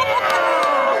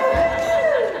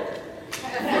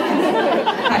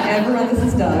 Hi, everyone. This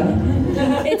is Doug.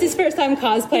 It's his first time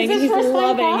cosplaying, and he's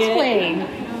loving it.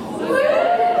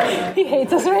 He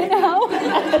hates us right now.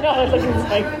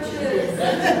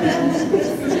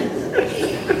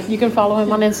 You can follow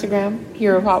him on Instagram,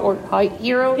 hero of Hogwarts.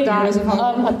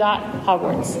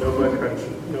 No blood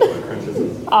crunches.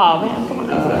 Oh man, come on.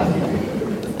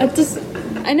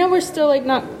 I know we're still like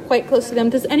not quite close to them.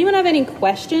 Does anyone have any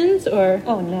questions or?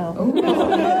 Oh no.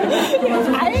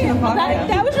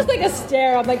 That was just like a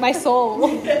stare of like my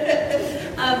soul.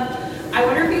 I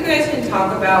wonder if you guys can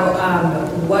talk about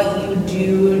what you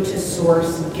do to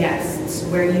source guests,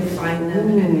 where you find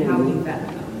them, and how you vet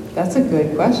them. That's a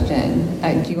good question.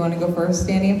 Do you want to go first,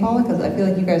 Dani and Paula? Because I feel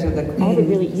like you guys are the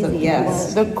queen of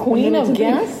guests. The queen of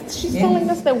guests? She's telling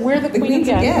us that we're the queen of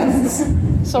guests.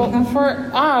 So for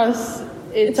us,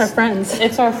 it's our friends.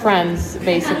 It's our friends,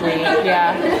 basically.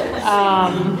 Yeah.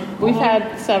 We've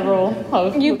had several.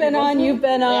 You've been on.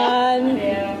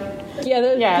 Yeah.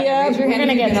 Yeah. We're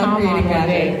gonna get Tom on one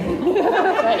day.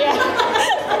 But yeah.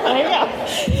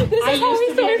 This is how we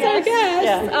source our guests.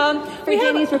 Yeah. For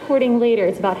Dani's recording later,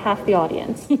 it's about half the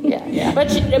audience. Yeah. But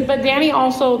Dani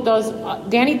also does.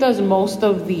 Dani does most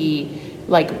of the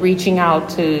like reaching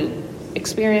out to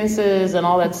experiences and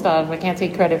all that stuff. I can't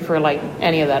take credit for like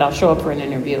any of that. I'll show up for an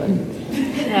interview and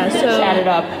chat it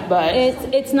up. But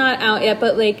it's not out yet.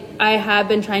 But like I have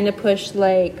been trying to push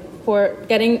like for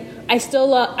getting. I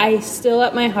still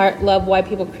at my heart love why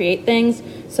people create things.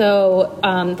 So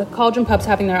the Cauldron Pub's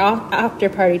having their after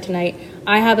party tonight.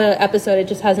 I have an episode, it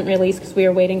just hasn't released because we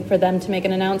were waiting for them to make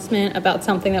an announcement about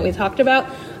something that we talked about.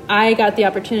 I got the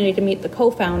opportunity to meet the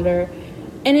co-founder,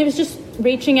 and it was just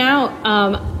reaching out.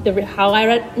 How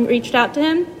I reached out to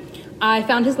him, I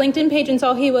found his LinkedIn page and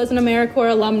saw he was an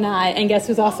AmeriCorps alumni, and guess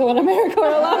who's also an AmeriCorps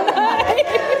alumni?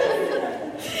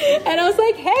 And I was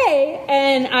like, hey,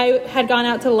 and I had gone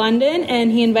out to London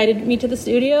and he invited me to the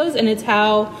studios, and it's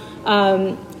how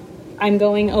I'm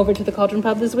going over to the Cauldron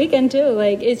Pub this weekend too.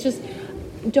 Like, it's just,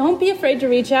 don't be afraid to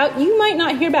reach out. You might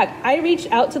not hear back. I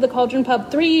reached out to the Cauldron Pub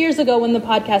 3 years ago when the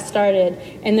podcast started,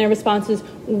 and their response is,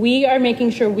 we are making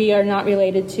sure we are not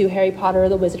related to Harry Potter or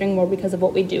the Wizarding World because of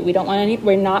what we do. We don't want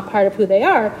we're not part of who they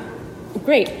are.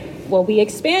 Great. well, we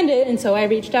expanded, and so I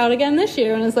reached out again this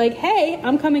year and was like, hey,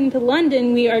 I'm coming to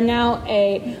London. We are now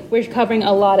we're covering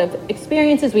a lot of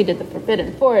experiences. We did the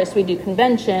Forbidden Forest, we do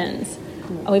conventions,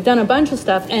 we've done a bunch of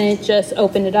stuff, and it just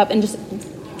opened it up. And just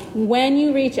when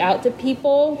you reach out to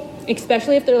people,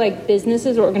 especially if they're like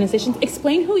businesses or organizations,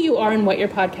 explain who you are and what your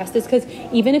podcast is, because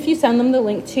even if you send them the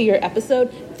link to your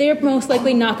episode, they're most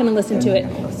likely not going to listen to it.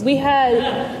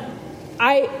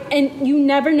 And you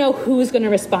never know who's going to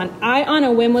respond. I, on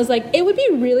a whim, was like, it would be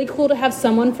really cool to have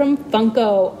someone from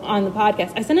Funko on the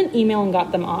podcast. I sent an email and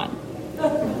got them on.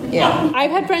 Yeah. I've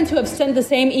had friends who have sent the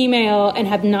same email and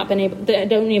have not been able, they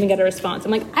don't even get a response.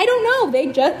 I'm like, I don't know.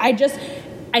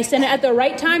 I sent it at the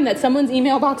right time that someone's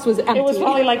email box was empty. It was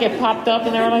probably like it popped up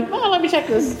and they were like, oh, let me check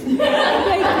this.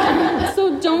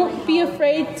 So don't be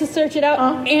afraid to search it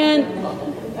out. And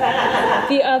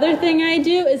the other thing I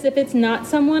do is if it's not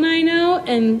someone I know,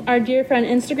 and our dear friend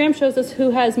Instagram shows us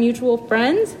who has mutual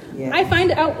friends, I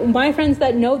find out my friends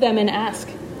that know them and ask.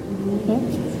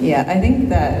 Yeah, I think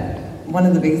that one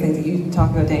of the big things that you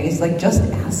talk about, Dani, is like just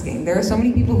asking. There are so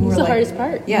many people who are like, it's the hardest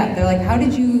part. Yeah, they're like, how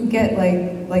did you get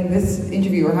like this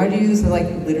interview, or how did you do this? Like,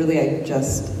 literally, I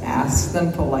just asked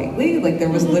them politely. Like, there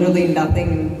was literally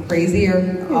nothing crazy or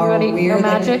weird.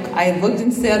 Magic. I looked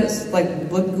instead, like,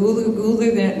 Googled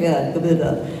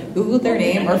their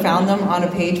name or found them on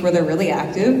a page where they're really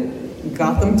active,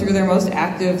 got them through their most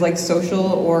active like social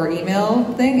or email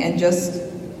thing, and just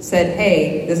said,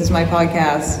 hey, this is my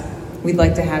podcast. We'd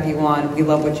like to have you on. We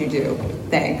love what you do.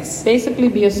 Thanks. Basically,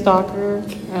 be a stalker.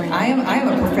 I am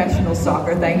a professional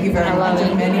stalker. Thank you very much.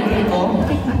 Of many people.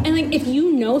 And like, if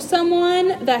you know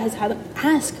someone that has had them,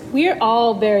 ask. We're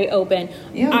all very open.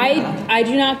 Yeah. I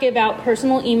do not give out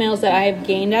personal emails that I have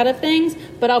gained out of things,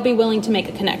 but I'll be willing to make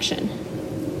a connection.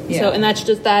 Yeah. So, and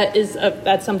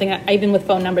that's something that, even with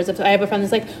phone numbers, if I have a friend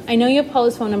that's like, I know you have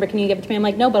Paula's phone number, can you give it to me? I'm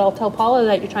like, no, but I'll tell Paula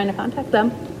that you're trying to contact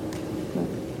them.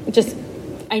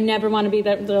 I never want to be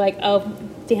that they're like, oh,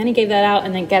 Dani gave that out,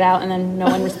 and then get out, and then no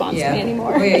one responds to me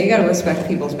anymore. Well, yeah, you got to respect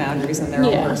people's boundaries and their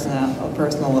own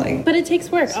personal like. But it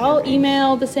takes work. I'll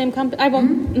email the same company. I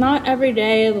won't, not every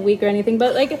day of the week or anything,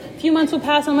 but like a few months will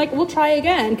pass. I'm like, we'll try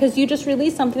again, because you just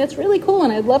released something that's really cool,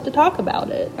 and I'd love to talk about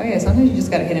it. Oh yeah, sometimes you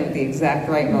just got to hit it at the exact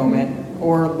right moment.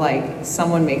 Or like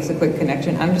someone makes a quick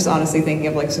connection. I'm just honestly thinking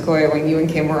of like Sequoia, when you and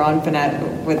Kim were on Finette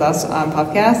with us on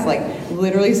podcast, like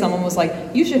literally someone was like,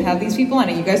 you should have these people on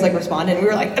it. You guys like responded, and we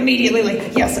were like immediately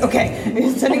like, yes, okay,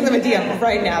 sending them a DM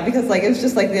right now, because like it was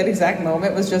just like that exact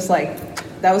moment was just like,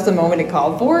 that was the moment it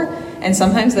called for. And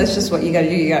sometimes that's just what you got to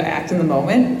do. You got to act in the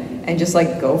moment and just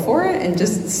like go for it and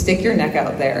just stick your neck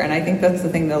out there. And I think that's the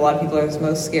thing that a lot of people are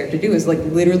most scared to do, is like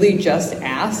literally just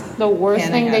ask. The worst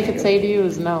thing they could say to you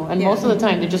is no. And most of the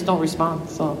time they just don't respond.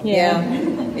 So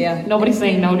yeah. Nobody's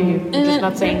saying no to you. They're just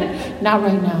not saying not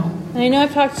right now. I know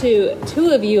I've talked to two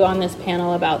of you on this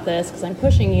panel about this, because I'm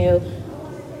pushing you.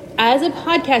 As a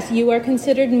podcast, you are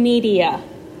considered media.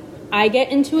 I get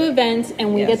into events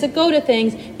and we get to go to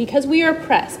things because we are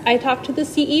press. I talk to the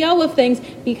CEO of things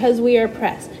because we are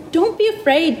press. Don't be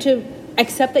afraid to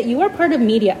accept that you are part of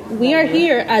media. We are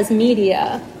here as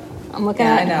media. I'm looking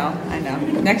at... I know.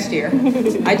 Next year.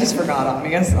 I just forgot on, I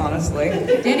guess, honestly.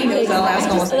 Dani knows I'll ask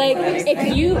almost like, anything.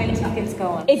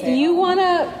 If you want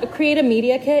to create a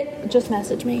media kit, just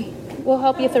message me. We'll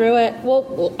help you through it.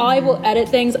 I will edit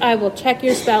things. I will check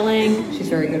your spelling. She's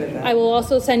very good at that. I will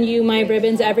also send you my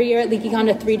ribbons every year at Leakycon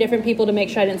to 3 different people to make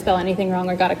sure I didn't spell anything wrong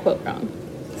or got a quote wrong.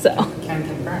 So. Can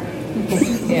confirm.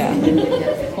 Yeah.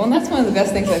 Well, and that's one of the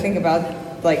best things I think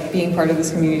about like being part of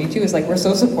this community too, is like we're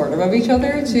so supportive of each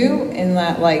other too, in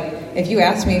that like if you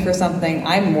ask me for something,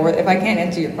 if I can't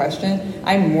answer your question,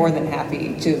 I'm more than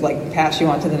happy to like pass you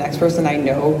on to the next person I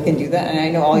know can do that. And I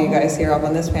know all you guys here up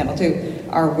on this panel too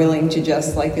are willing to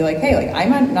just like be like, hey, like I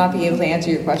might not be able to answer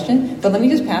your question, but let me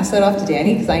just pass that off to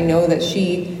Dani, because I know that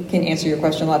she can answer your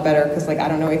question a lot better, because like I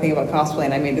don't know anything about cosplay,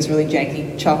 and I made this really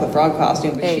janky chocolate frog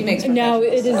costume, but she makes no,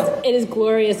 it is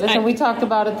glorious. Listen, we talked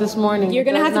about it this morning. You're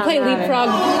gonna have to play leapfrog.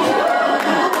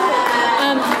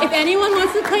 If anyone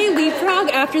wants to play leapfrog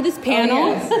after this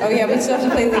panel, we still have to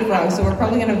play leapfrog, so we're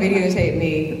probably gonna videotape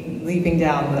me leaping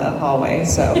down the hallway.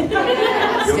 So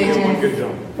stay tuned. One good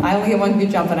jump. I only get one good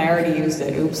jump, and I already used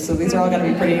it. Oops. So these are all gonna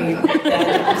be pretty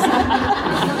bad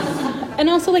jumps. And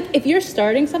also, like, if you're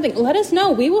starting something, let us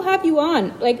know. We will have you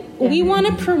on. Like, we want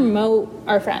to promote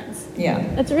our friends. Yeah.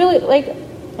 It's really, like...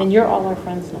 And you're all our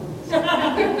friends now.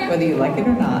 Whether you like it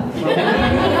or not.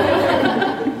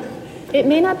 It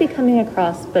may not be coming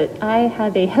across, but I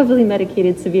have a heavily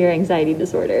medicated severe anxiety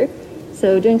disorder.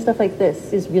 So doing stuff like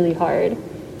this is really hard.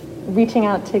 Reaching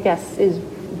out to guests is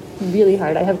really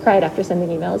hard. I have cried after sending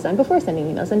emails and before sending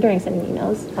emails and during sending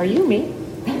emails. Are you me?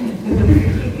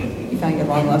 You found your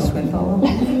long lost twin, Paula?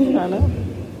 I know.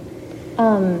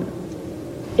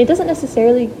 It doesn't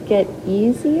necessarily get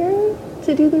easier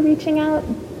to do the reaching out,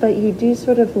 but you do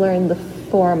sort of learn the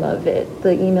form of it.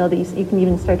 The email that you can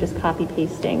even start just copy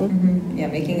pasting. Mm-hmm. Yeah,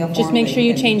 making a form. Just make sure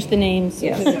you change the names.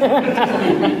 Yes.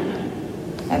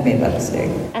 I've made that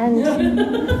mistake.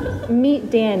 And meet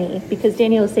Dani, because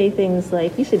Dani will say things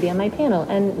like, you should be on my panel.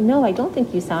 And no, I don't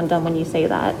think you sound dumb when you say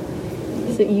that.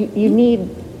 So you need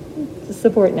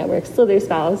support networks. So there's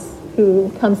Spouse,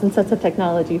 who comes and sets up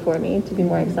technology for me to be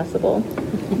more accessible.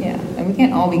 Yeah, and we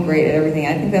can't all be great at everything.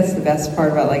 I think that's the best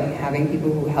part about like having people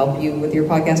who help you with your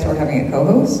podcast or having a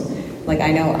co-host. Like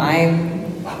I know I'm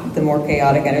the more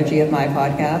chaotic energy of my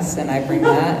podcast, and I bring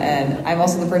that, and I'm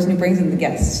also the person who brings in the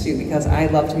guests too, because I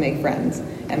love to make friends.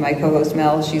 And my co-host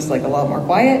Mel, she's like a lot more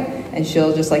quiet, and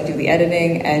she'll just like do the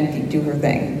editing and do her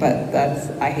thing. But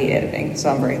I hate editing,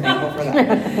 so I'm very thankful for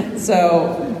that.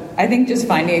 So I think just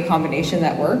finding a combination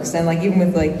that works, and like even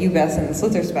with like you, Bess, and the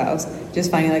Slither Spouse, just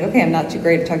finding like, okay, I'm not too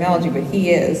great at technology, but he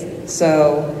is,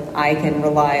 so I can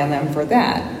rely on them for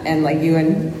that. And like you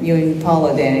and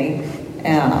Paula, Dani.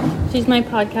 She's my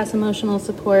podcast emotional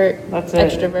support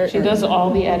extrovert. She does all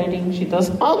the editing. She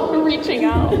does all the reaching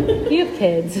out. You have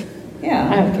kids. Yeah,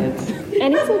 I have kids.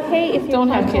 And it's okay if you don't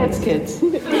have kids.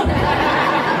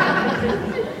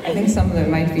 I think some of it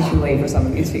might be too late for some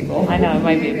of these people. I know it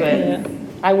might be, but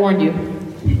I warned you.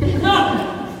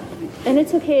 And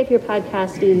it's okay if your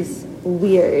podcast is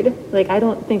weird. Like, I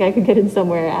don't think I could get in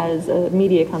somewhere as a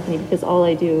media company because all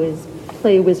I do is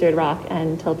play Wizard Rock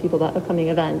and tell people about upcoming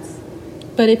events.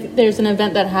 But if there's an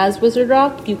event that has Wizard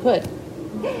Rock, you could.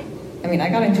 I mean, I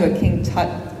got into a King Tut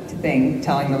thing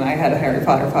telling them I had a Harry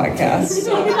Potter podcast.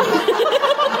 So.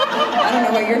 I don't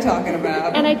know what you're talking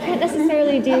about. And I can't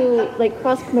necessarily do like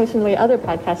cross-promotion the way other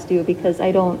podcasts do because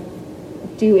I don't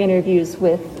do interviews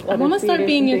with other I want to start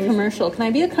being your commercial. Can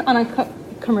I be on a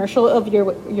commercial of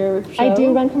your show? I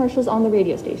do run commercials on the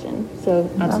radio station, so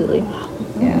absolutely.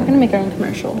 Yeah. We're going to make our own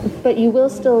commercial. But you will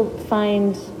still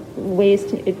find ways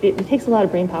to, it takes a lot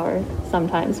of brain power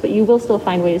sometimes, but you will still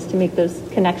find ways to make those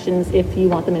connections if you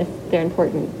want them and if they're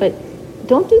important. But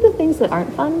don't do the things that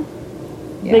aren't fun.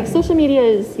 Yeah. Like social media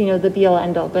is, the be all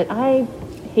end all, but I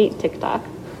hate TikTok.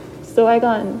 So I go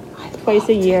on twice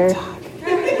a year.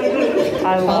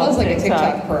 Paula's like a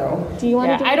TikTok pro. Do you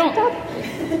want to do TikTok?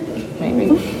 Maybe.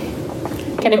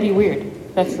 Can it be weird?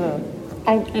 That's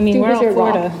I mean, we're all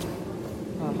Florida.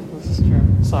 Oh, this is true.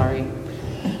 Sorry.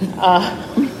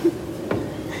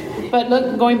 But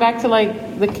look, going back to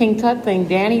like the King Tut thing,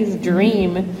 Dani's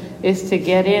dream is to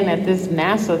get in at this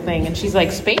NASA thing, and she's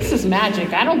like, space is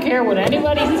magic. I don't care what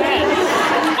anybody says.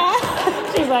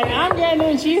 She's like, I'm getting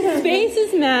in. Space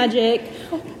is magic.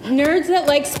 Nerds that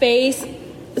like space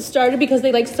started because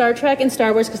they like Star Trek and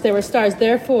Star Wars because they were stars.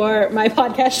 Therefore, my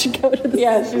podcast should go to the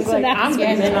she's like, I'm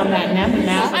getting in on that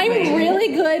NASA I'm thing.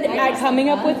 really good at coming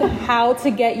up with how to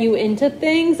get you into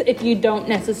things if you don't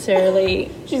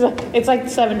necessarily. She's like, it's like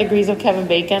 7 degrees of Kevin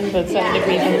Bacon, but 7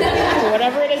 degrees of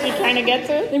whatever it is you're trying to get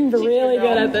to. I'm really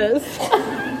good at this.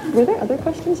 Were there other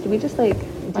questions? Did we just like?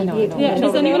 I know. Yeah.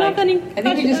 Does anyone have any? I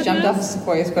think we just jumped off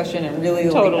Sequoia's question and really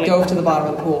like, dove to the bottom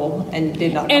of the pool and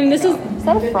did not. And this is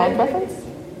that a frog reference?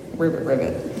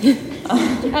 Ribbit.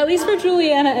 At least for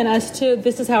Julianna and us too,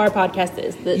 this is how our podcast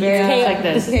is. This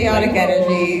chaotic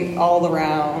energy all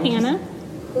around. Hannah?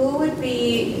 Who would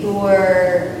be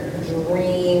your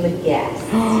dream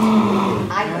guest?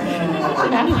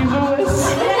 Matthew Lewis.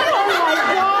 Oh my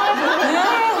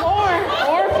God.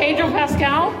 Or Pedro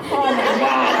Pascal. Oh my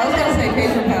God. I was gonna say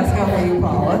Pedro Pascal for you,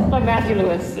 Paula. But Matthew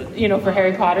Lewis, for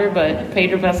Harry Potter, but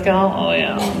Pedro Pascal, oh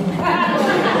yeah.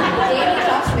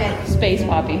 Space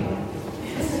Poppy. All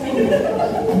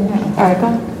right, go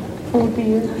on. Who would be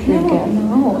your guest?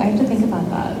 No, I have to think about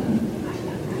that. I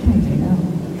don't even know.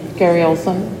 Gary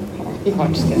Olson.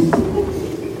 I'm just kidding.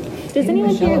 Does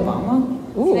anyone Michelle here? Obama?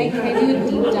 Can I do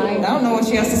a deep dive? I don't know what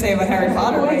she has to say about Harry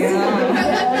Potter right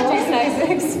now. Jason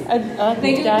Isaacs. Can I do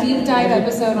a deep dive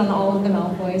episode on all of the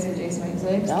Malfoys with Jason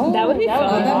Isaacs? Oh, that would be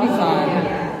fun. That'd be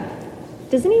fun.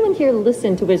 Does anyone here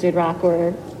listen to Wizard Rock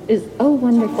or is? Oh,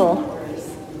 wonderful.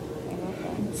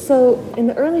 So in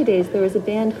the early days, there was a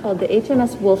band called the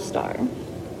HMS Wolfstar,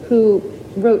 who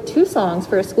wrote 2 songs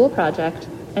for a school project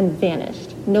and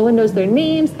vanished. No one knows their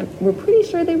names. We're pretty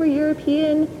sure they were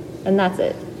European, and that's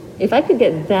it. If I could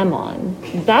get them on,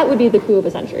 that would be the coup of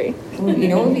a century. You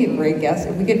know what would be a great guest?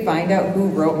 If we could find out who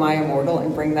wrote My Immortal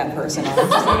and bring that person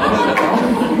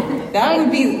on.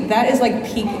 That is like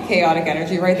peak chaotic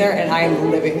energy right there, and I am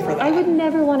living for that. I would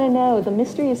never want to know. The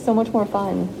mystery is so much more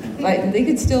fun. Like, they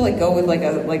could still like go with like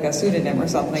a pseudonym or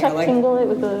something. Chuck or like, Tingle it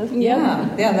with the... Yeah,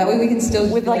 that way we can still...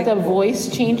 With like the voice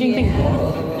changing thing.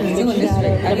 Still a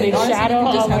mystery. The big shadow.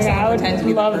 Oh my God, I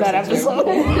would love that episode.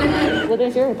 Well,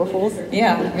 there's your April Fools.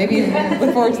 Yeah, maybe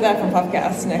look forward to that from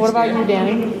Puffcast next What about year. you,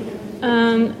 Danny?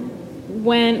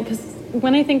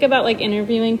 When I think about like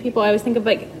interviewing people, I always think of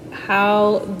like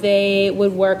how they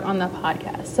would work on the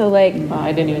podcast. So like,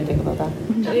 I didn't even think about that.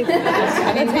 I mean,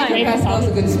 Pedro Pascal's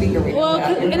a good speaker.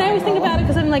 And I always think about it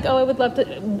because I'm like, oh, I would love to.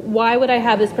 Why would I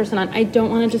have this person on? I don't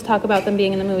want to just talk about them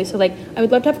being in the movie. So like, I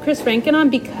would love to have Chris Rankin on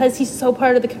because he's so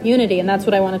part of the community, and that's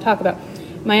what I want to talk about.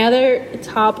 My other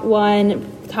top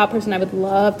person I would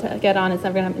love to get on, it's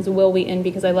never gonna happen, is Will Wheaton,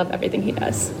 because I love everything he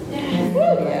does.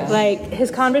 Yeah. Like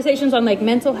his conversations on like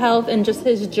mental health and just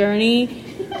his journey.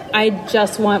 I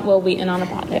just want Will Wheaton on a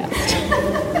podcast.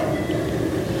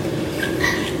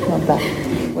 Love that.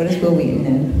 What is Will Wheaton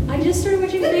in? I just started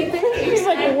watching Big Bang. He's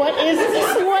like, what is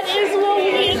Will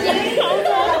Wheaton?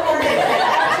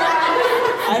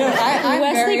 I'm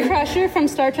Wesley very... Crusher from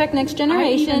Star Trek Next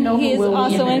Generation. know who He is Will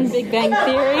also Wheaton in is. Big Bang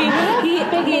Theory.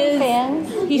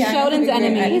 He's Yeah, Sheldon's Big Bang.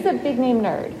 enemy. He's a big name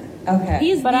nerd.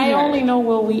 Okay. But I only know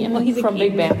Will Wheaton he's a from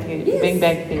geek. Big Bang Theory. Big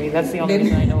Bang Theory. That's the only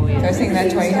reason I know who he I was is. saying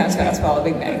that 20 times fast, follow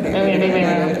Big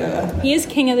Bang. He is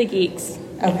King of the Geeks.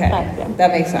 Okay, that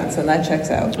makes sense, and that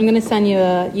checks out. I'm gonna send you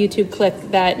a YouTube clip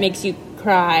that makes you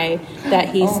cry that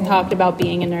he's talked about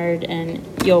being a nerd, and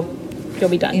you'll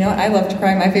be done. You know what? I love to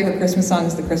cry. My favorite Christmas song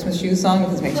is the Christmas Shoes song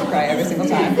because it makes you cry every single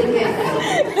time. The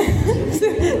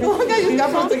one guy just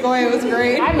got from Sequoia. It was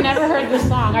great. I've never heard this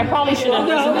song. I probably should have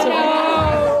listened to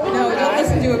it. No, don't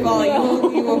listen to it, Paula. You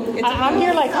will. I'm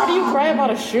here like, how do you cry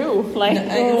about a shoe? Like,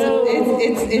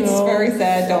 It's very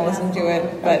sad. Don't listen to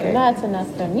it. But That's enough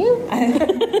from you.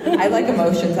 I like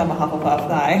emotions. I'm a Hufflepuff.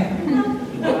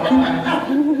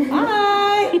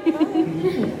 Hi.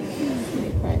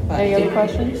 any other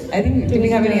questions? I think. Do we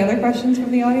have any other questions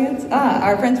from the audience?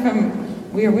 Our friends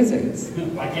from We Are Wizards.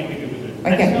 I can't be good with it.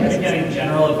 I I can't just be wanted to getting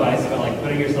general advice about like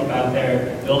putting yourself out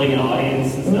there, building an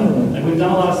audience and stuff. Like we've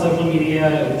done a lot of social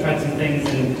media, we've tried some things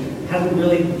and haven't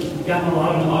really gotten a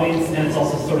lot of an audience, and it's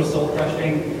also sort of soul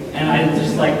crushing. And I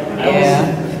just like I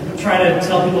always try to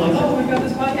tell people like, oh, we've got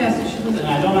this podcast, you should listen. And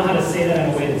I don't know how to say that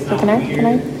in a way that's not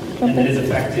weird and that is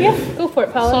effective. Yeah, go for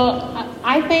it, Paula. So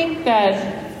I think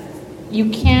that you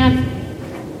can't.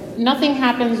 Nothing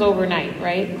happens overnight,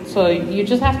 right? So you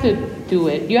just have to do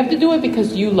it. You have to do it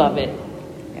because you love it,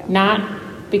 not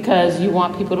because you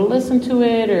want people to listen to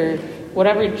it or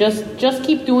whatever. Just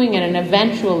keep doing it, and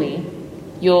eventually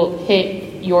you'll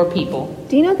hit your people.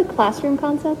 Do you know the classroom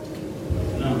concept?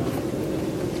 No.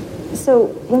 So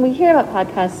when we hear about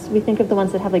podcasts, we think of the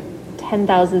ones that have like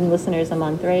 10,000 listeners a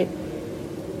month, right?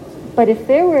 But if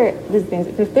there were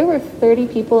 30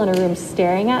 people in a room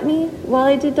staring at me while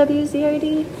I did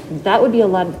WZRD, that would be a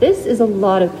lot. This is a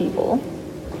lot of people.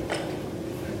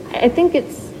 I think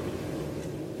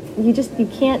you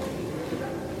can't,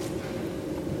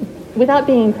 without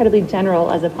being incredibly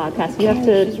general as a podcast, you have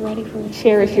to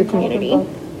cherish your community.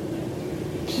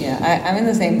 Yeah, I'm in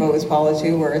the same boat as Paula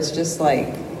too, where it's just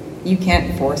like, you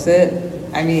can't force it.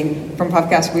 I mean, from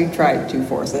Puffcast, we've tried to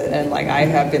force it, and like I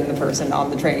have been the person on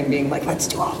the train being like, let's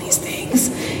do all these things,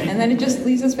 and then it just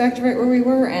leads us back to right where we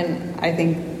were. And I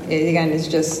think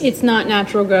it's not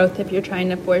natural growth if you're trying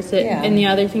to force it. Yeah. And the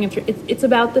other thing, it's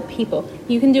about the people.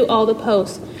 You can do all the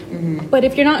posts, but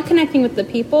if you're not connecting with the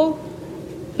people,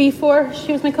 before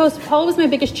she was my co-host, Paula was my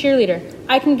biggest cheerleader.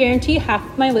 I can guarantee half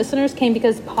of my listeners came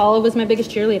because Paula was my biggest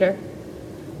cheerleader.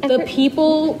 The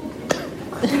people.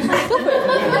 She's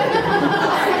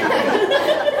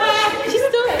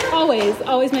still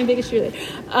always my biggest cheerleader.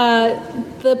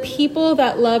 The people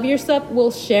that love your stuff will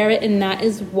share it, and that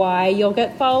is why you'll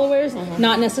get followers,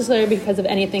 not necessarily because of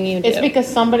anything you do. It's because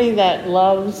somebody that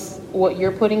loves what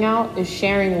you're putting out is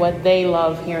sharing what they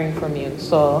love hearing from you.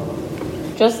 So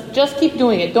just keep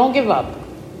doing it. Don't give up.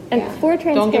 And for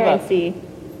transparency,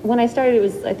 when I started, it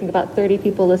was I think about 30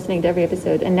 people listening to every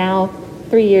episode, and now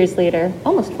 3 years later,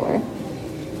 almost 4.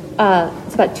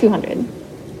 It's about 200.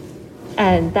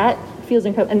 And that feels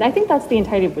incredible. And I think that's the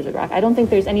entirety of Wizard Rock. I don't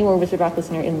think there's any more Wizard Rock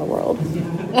listener in the world.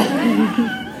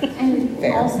 And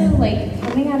also, like,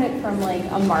 coming at it from, like,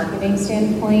 a marketing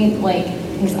standpoint, like,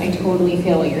 because I totally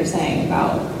feel what you're saying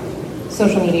about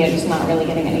social media just not really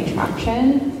getting any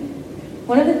traction.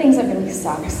 One of the things that really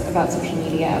sucks about social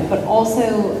media, but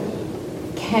also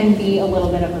can be a little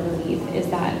bit of a relief, is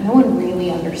that no one really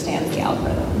understands the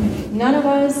algorithm. None of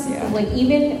us, like,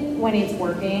 even when it's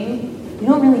working, you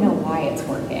don't really know why it's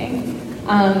working.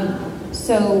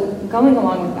 So going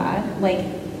along with that, like,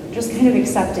 just kind of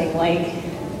accepting, like,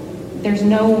 there's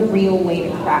no real way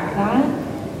to crack that,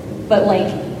 but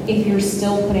like, if you're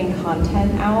still putting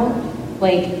content out,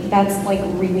 like, that's like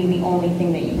really the only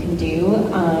thing that you can do,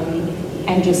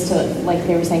 and just to, like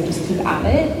they were saying, just keep at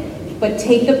it, but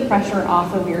take the pressure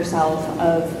off of yourself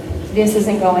of, this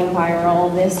isn't going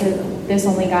viral, this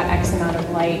only got X amount of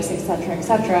likes, etc.,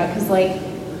 because like,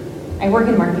 I work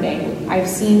in marketing. I've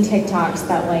seen TikToks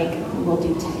that like will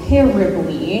do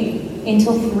terribly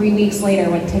until 3 weeks later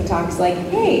when TikTok's like,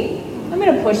 hey, I'm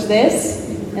gonna push this,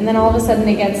 and then all of a sudden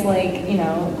it gets like,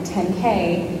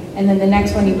 10K, and then the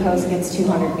next one you post gets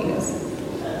 200 views.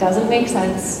 Doesn't make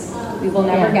sense. We will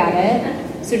never get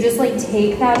it. So just like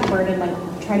take that burden, like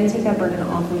try to take that burden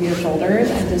off of your shoulders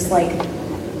and just like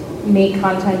make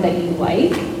content that you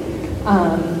like,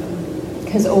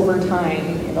 because over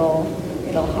time it'll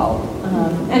help.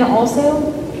 And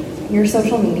also, your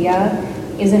social media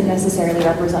isn't necessarily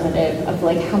representative of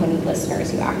like how many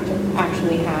listeners you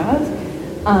actually have.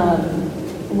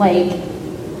 Like,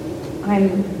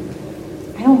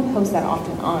 I don't post that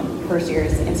often on First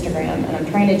Year's Instagram, and I'm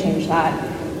trying to change that.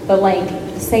 But like,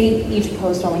 say each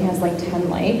post only has like 10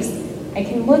 likes, I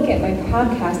can look at my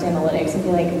podcast analytics and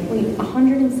be like, wait,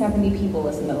 170 people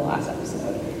listened to the last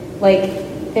episode.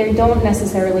 Like, they don't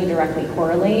necessarily directly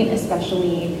correlate,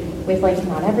 especially with like,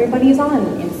 not everybody's on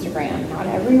Instagram, not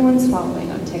everyone's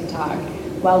following on TikTok.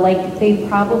 Well, like, they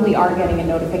probably are getting a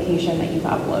notification that you've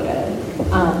uploaded.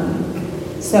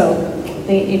 So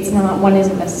it's not, one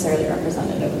isn't necessarily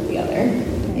representative of the other.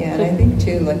 Yeah, and I think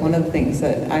too, like, one of the things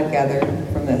that I've gathered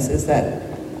from this is that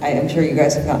I'm sure you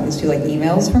guys have gotten this too, like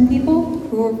emails from people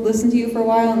who have listened to you for a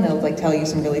while, and they'll like tell you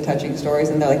some really touching stories,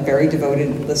 and they're like very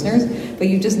devoted listeners, but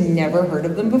you've just never heard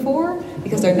of them before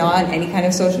because they're not on any kind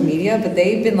of social media, but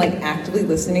they've been like actively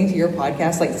listening to your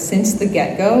podcast like since the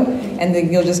get-go, and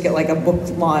then you'll just get like a book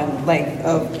line like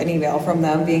of an email from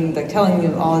them being like telling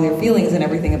you all their feelings and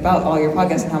everything about all your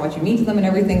podcasts and how much you mean to them and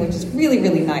everything, which is really,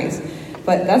 really nice.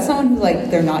 But that's someone who,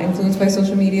 like, they're not influenced by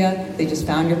social media. They just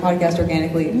found your podcast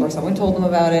organically, or someone told them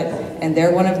about it, and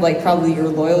they're one of, like, probably your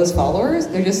loyalist followers.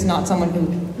 They're just not someone who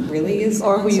really is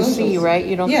or who you socials. see, right?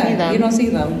 You don't see them. Yeah, you don't see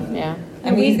them. Yeah.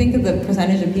 I mean, you think of the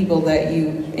percentage of people that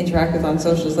you interact with on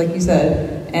socials, like you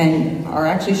said, and are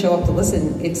actually show up to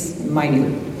listen. It's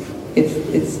minute.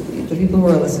 It's the people who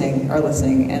are listening,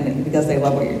 and because they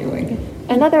love what you're doing.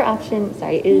 Another option,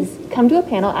 is come to a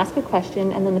panel, ask a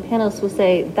question, and then the panelists will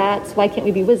say, that's Why Can't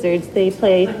We Be Wizards? They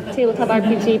play tabletop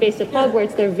RPG based at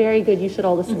Hogwarts. They're very good. You should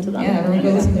all listen to them. Yeah, everyone go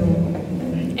listen to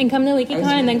them. And come to Leakycon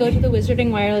and then go to the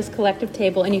Wizarding Wireless Collective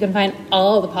table, and you can find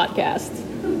all the podcasts.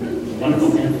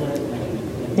 Wonderful pamphlet.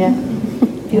 Yeah.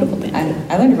 Beautiful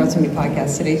pamphlet. I learned about so many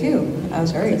podcasts today, too. I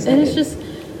was very excited.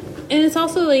 And it's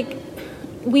also like,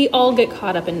 we all get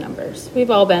caught up in numbers.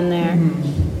 We've all been there.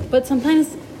 Mm-hmm. But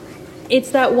sometimes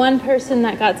it's that one person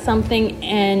that got something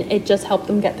and it just helped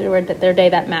them get through their day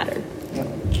that mattered.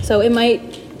 Yep. So it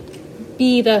might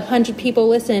be the 100 people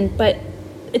listen, but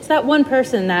it's that one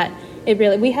person that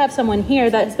we have someone here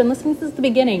that has been listening since the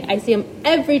beginning. I see him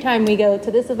every time we go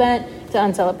to this event, to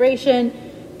Uncelebration,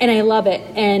 and I love it.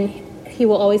 And he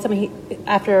will always tell me,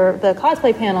 after the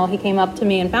cosplay panel, he came up to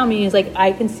me and found me, and he's like,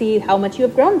 I can see how much you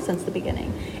have grown since the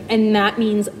beginning. And that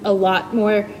means a lot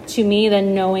more to me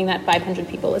than knowing that 500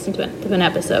 people listen to an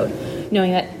episode.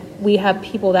 Knowing that we have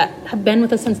people that have been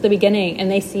with us since the beginning and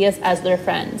they see us as their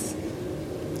friends.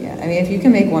 Yeah, I mean, if you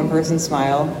can make one person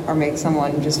smile or make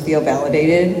someone just feel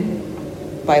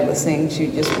validated by listening to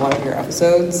just one of your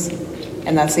episodes,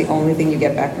 and that's the only thing you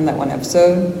get back from that one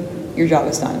episode, your job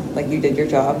is done. Like, you did your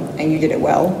job and you did it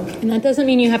well. And that doesn't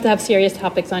mean you have to have serious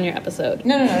topics on your episode.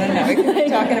 No. We're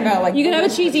talking about like, you can have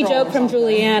a cheesy joke from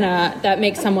Julianna that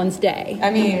makes someone's day.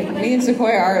 I mean, me and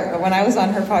Sequoia when I was on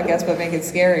her podcast but Make It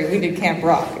Scary, we did Camp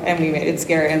Rock and we made it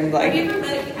scary, and like, have you ever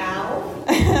met a cow?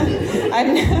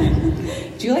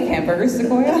 Do you like hamburgers,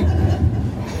 Sequoia?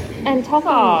 And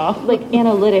talking like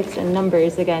analytics and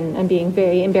numbers, again, I'm being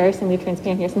very embarrassingly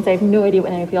transparent here since I have no idea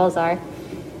what any of y'all's are.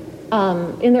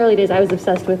 In the early days, I was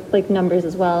obsessed with like numbers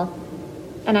as well,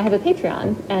 and I have a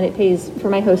Patreon, and it pays for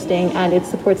my hosting, and it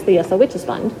supports the ESL Witches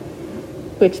Fund,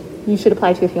 which you should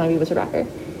apply to if you want to be a Wizard Rocker.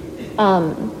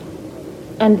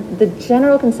 And the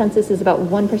general consensus is about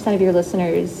 1% of your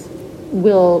listeners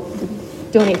will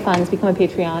donate funds, become a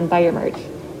Patreon, buy your merch.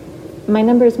 My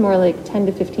number is more like 10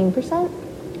 to 15%,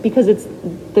 because it's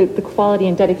the quality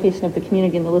and dedication of the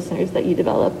community and the listeners that you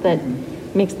develop that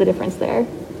makes the difference there.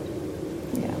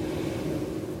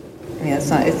 I mean, it's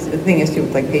the thing is too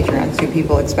with like Patreon too,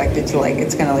 people expect it to like,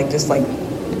 it's gonna like just like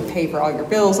pay for all your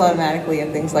bills automatically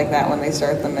and things like that when they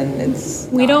start them, and it's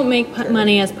we don't make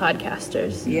money as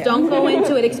podcasters. Yeah. Don't go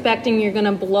into it expecting you're going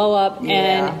to blow up Yeah.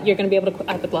 and you're going to be able to.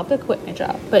 I would love to quit my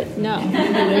job, but no.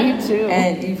 Me too.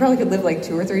 And you probably could live like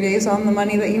 2 or 3 days on the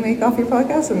money that you make off your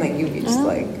podcast, and then you'd be just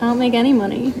I don't make any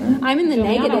money. I'm in the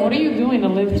Julianna, negative. what are you doing to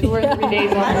live 2 or 3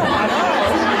 days on the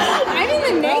podcast? I'm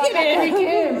in the negative.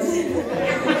 Kids.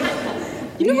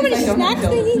 You know how many I don't snacks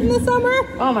have they eat in the summer?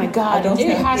 Oh my God! don't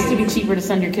It have has to be kids. cheaper to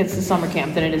send your kids to summer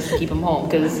camp than it is to keep them home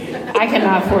because I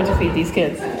cannot afford to feed these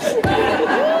kids. You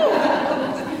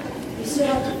still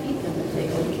have to feed them if they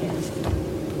go to camp.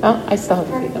 Oh, I still have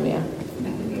to feed them, yeah.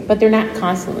 But they're not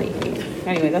constantly eating.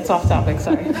 Anyway, that's off topic.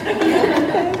 Sorry.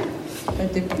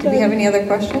 Did we have any other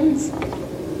questions?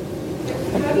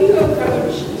 How do you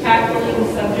approach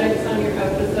tackling subjects on your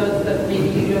episodes that maybe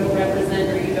you don't represent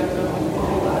or you don't know a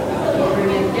whole lot about? Do you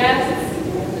bring in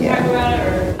guests to talk about it,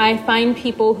 or? I find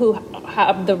people who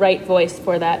have the right voice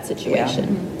for that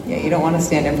situation. Yeah, you don't want to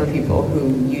stand in for people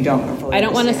who you don't fully I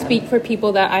don't want to understand. speak for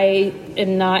people that I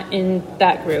am not in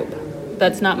that group.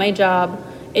 That's not my job.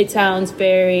 It sounds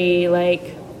very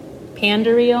like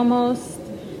pandery almost,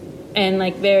 and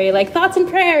like very like thoughts and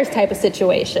prayers type of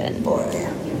situation.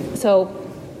 So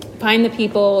find the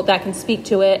people that can speak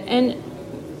to it, and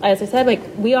as I said, like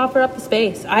we offer up the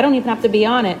space. I don't even have to be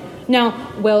on it. Now,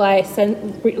 will I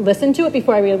listen to it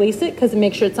before I release it because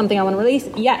make sure it's something I want to release?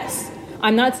 Yes.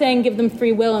 I'm not saying give them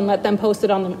free will and let them post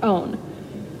it on their own,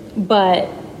 but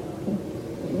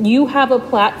you have a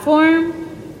platform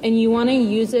and you want to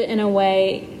use it in a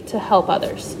way to help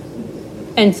others.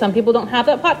 And some people don't have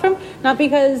that platform, not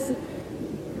because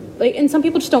and some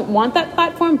people just don't want that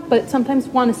platform, but sometimes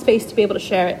want a space to be able to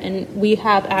share it, and we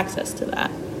have access to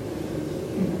that.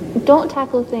 Don't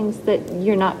tackle things that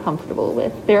you're not comfortable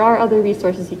with. There are other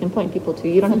resources you can point people to.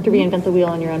 You don't have to reinvent the wheel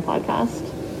on your own podcast.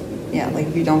 Yeah, like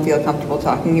if you don't feel comfortable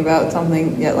talking about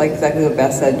something, yeah, like exactly what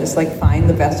Bess said, just like find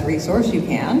the best resource you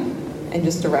can and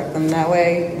just direct them that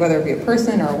way, whether it be a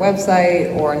person or a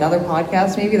website or another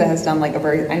podcast maybe that has done like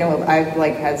I know I've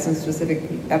like had some specific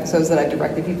episodes that I've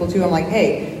directed people to. I'm like,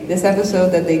 hey, this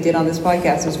episode that they did on this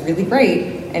podcast was really great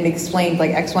and explained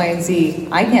like X, Y, and Z.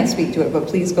 I can't speak to it, but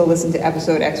please go listen to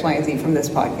episode X, Y, and Z from this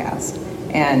podcast.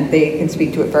 And they can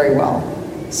speak to it very well.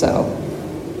 So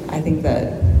I think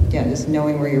that, yeah, just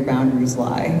knowing where your boundaries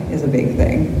lie is a big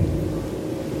thing.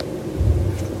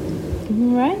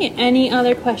 Right. Any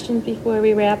other questions before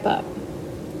we wrap up?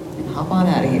 And hop on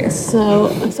out of here. So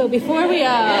before we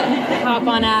hop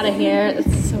on out of here,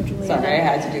 it's so Julianna. Sorry, I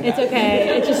had to do that. It's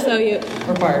okay. It's just so you.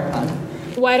 Required fun.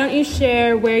 Why don't you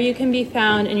share where you can be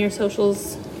found in your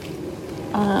socials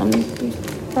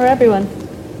for everyone?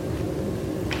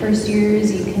 First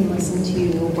years, you can listen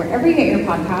to wherever you get your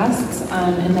podcasts,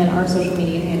 and then our social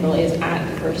media handle is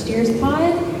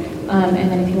 @firstyearspod. And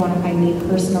then if you want to find me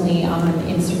personally on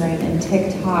Instagram and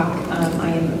TikTok, I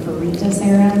am Verita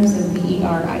Saraham, so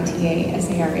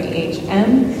VERITASARAHM.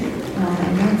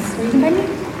 And that's where you can find me.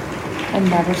 I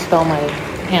never spell my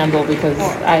handle because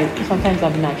sometimes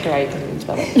I'm not sure I can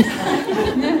spell it.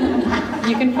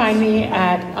 You can find me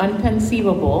at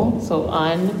unpenceivable, so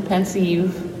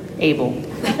unpenceivable.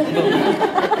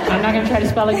 I'm not going to try to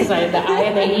spell it because the I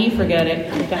and the E, forget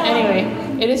it. Anyway,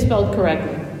 it is spelled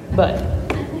correctly, but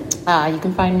you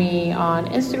can find me on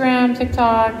Instagram,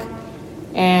 TikTok,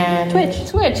 and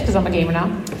Twitch, because I'm a gamer now.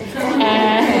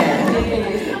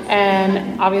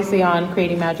 And obviously on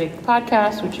Creating Magic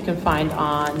Podcast, which you can find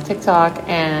on TikTok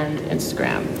and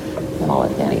Instagram. And I'll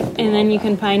let Dani. And then you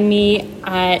can find me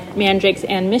at Mandrakes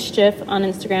and Mischief on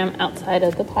Instagram outside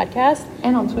of the podcast.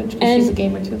 And on Twitch, because she's a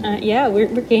gamer too. Yeah, we're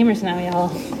gamers now,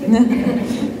 y'all.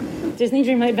 Disney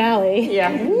Dreamlight Valley.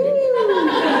 Yeah.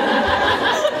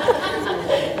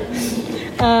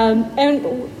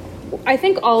 And I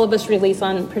think all of us release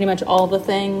on pretty much all the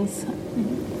things.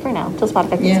 For now, until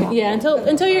Spotify kicks me off. Yeah,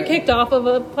 until you're kicked off of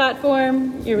a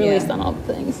platform, you're released on all the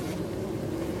things.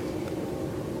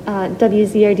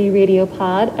 WZRD Radio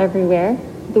Pod everywhere.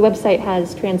 The website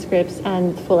has transcripts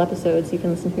and full episodes. You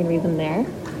can listen to and read them there.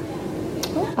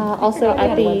 Also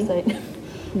at the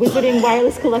Wizarding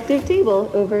Wireless Collective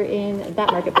table over in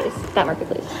that marketplace.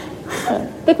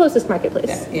 The closest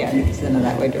marketplace. Yeah, it's in a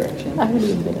that way direction. I haven't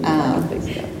even been in the marketplace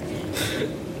yet.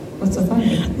 What's so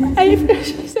funny?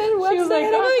 She said website. was like,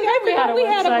 I'm like, I forgot we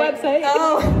had a website.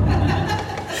 Oh.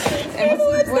 And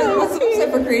what's the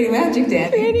website for Creating Magic,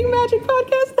 Dani?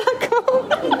 CreatingMagicPodcast.com.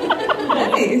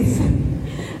 Nice.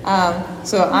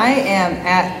 So I am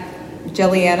at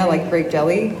Julianna, like grape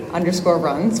jelly,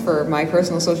 _runs for my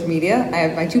personal social media. I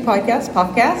have my 2 podcasts,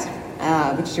 Puffcast,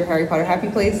 which is your Harry Potter happy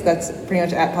place. That's pretty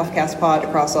much at Puffcast Pod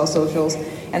across all socials.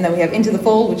 And then we have Into the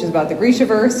Fold, which is about the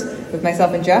Grishaverse with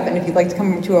myself and Jeff. And if you'd like to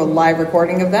come to a live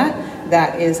recording of that,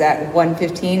 that is at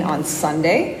 1:15 on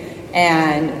Sunday.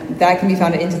 And that can be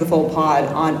found at Into the Fold Pod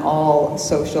on all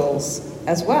socials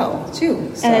as well,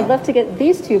 too. So. And I'd love to get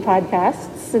these two podcasts,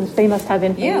 since they must have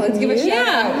info. Yeah, let's give a shout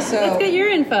out. So let's get your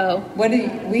info. What do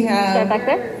we have? Is that back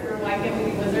there? For Why Can't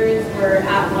We Be Wizards, we're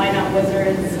at Why Not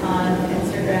Wizards on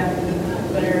Instagram,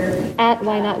 Twitter. At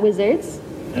Why Not Wizards.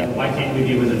 And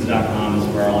whycan'twebewizards.com is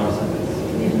where all our stuff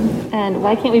is. And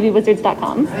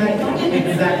whycan'twebewizards.com.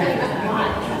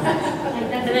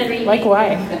 Like why?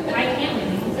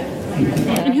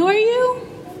 And who are you?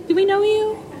 Do we know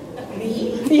you?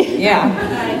 Me? Yeah.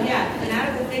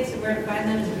 Fanatical Fix, where to find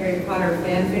them is a Harry Potter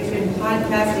fan fiction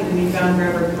podcast. It can be found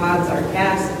wherever pods are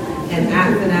cast, and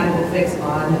at Fanatical Fix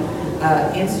on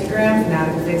Instagram,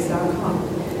 fanaticalfix.com.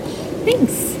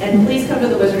 Thanks. And please come to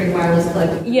the Wizarding Wireless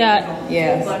Club. Yeah.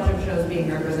 Yes. A bunch of shows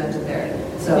being represented there.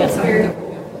 So Yes. it's very cool.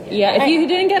 Yeah, if you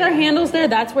didn't get our handles there,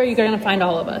 that's where you're going to find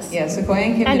all of us. Yeah, Sequoia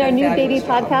and Kim And did a our new baby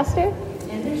fabulous job. podcaster.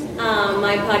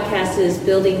 My podcast is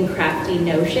Building Crafty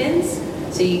Notions.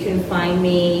 So you can find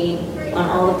me on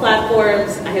all the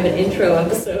platforms. I have an intro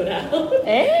episode out.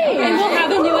 Hey! And we'll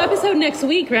have a new episode next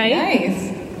week, right?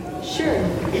 Nice. Sure.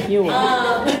 You will.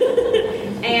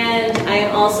 And I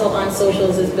am also on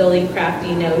socials as Building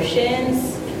Crafty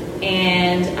Notions.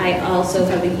 And I also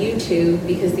have a YouTube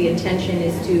because the intention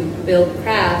is to build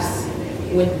crafts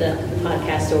with the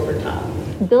podcast over top.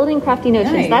 Building crafty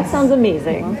notions. Nice. That sounds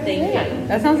amazing. Thank you.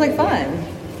 That sounds like fun.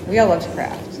 We all love to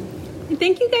craft.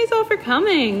 Thank you guys all for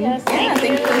coming. Yes, Yeah,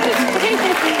 thanks for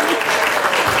participating.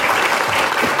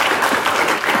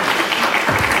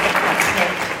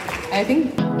 I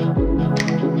think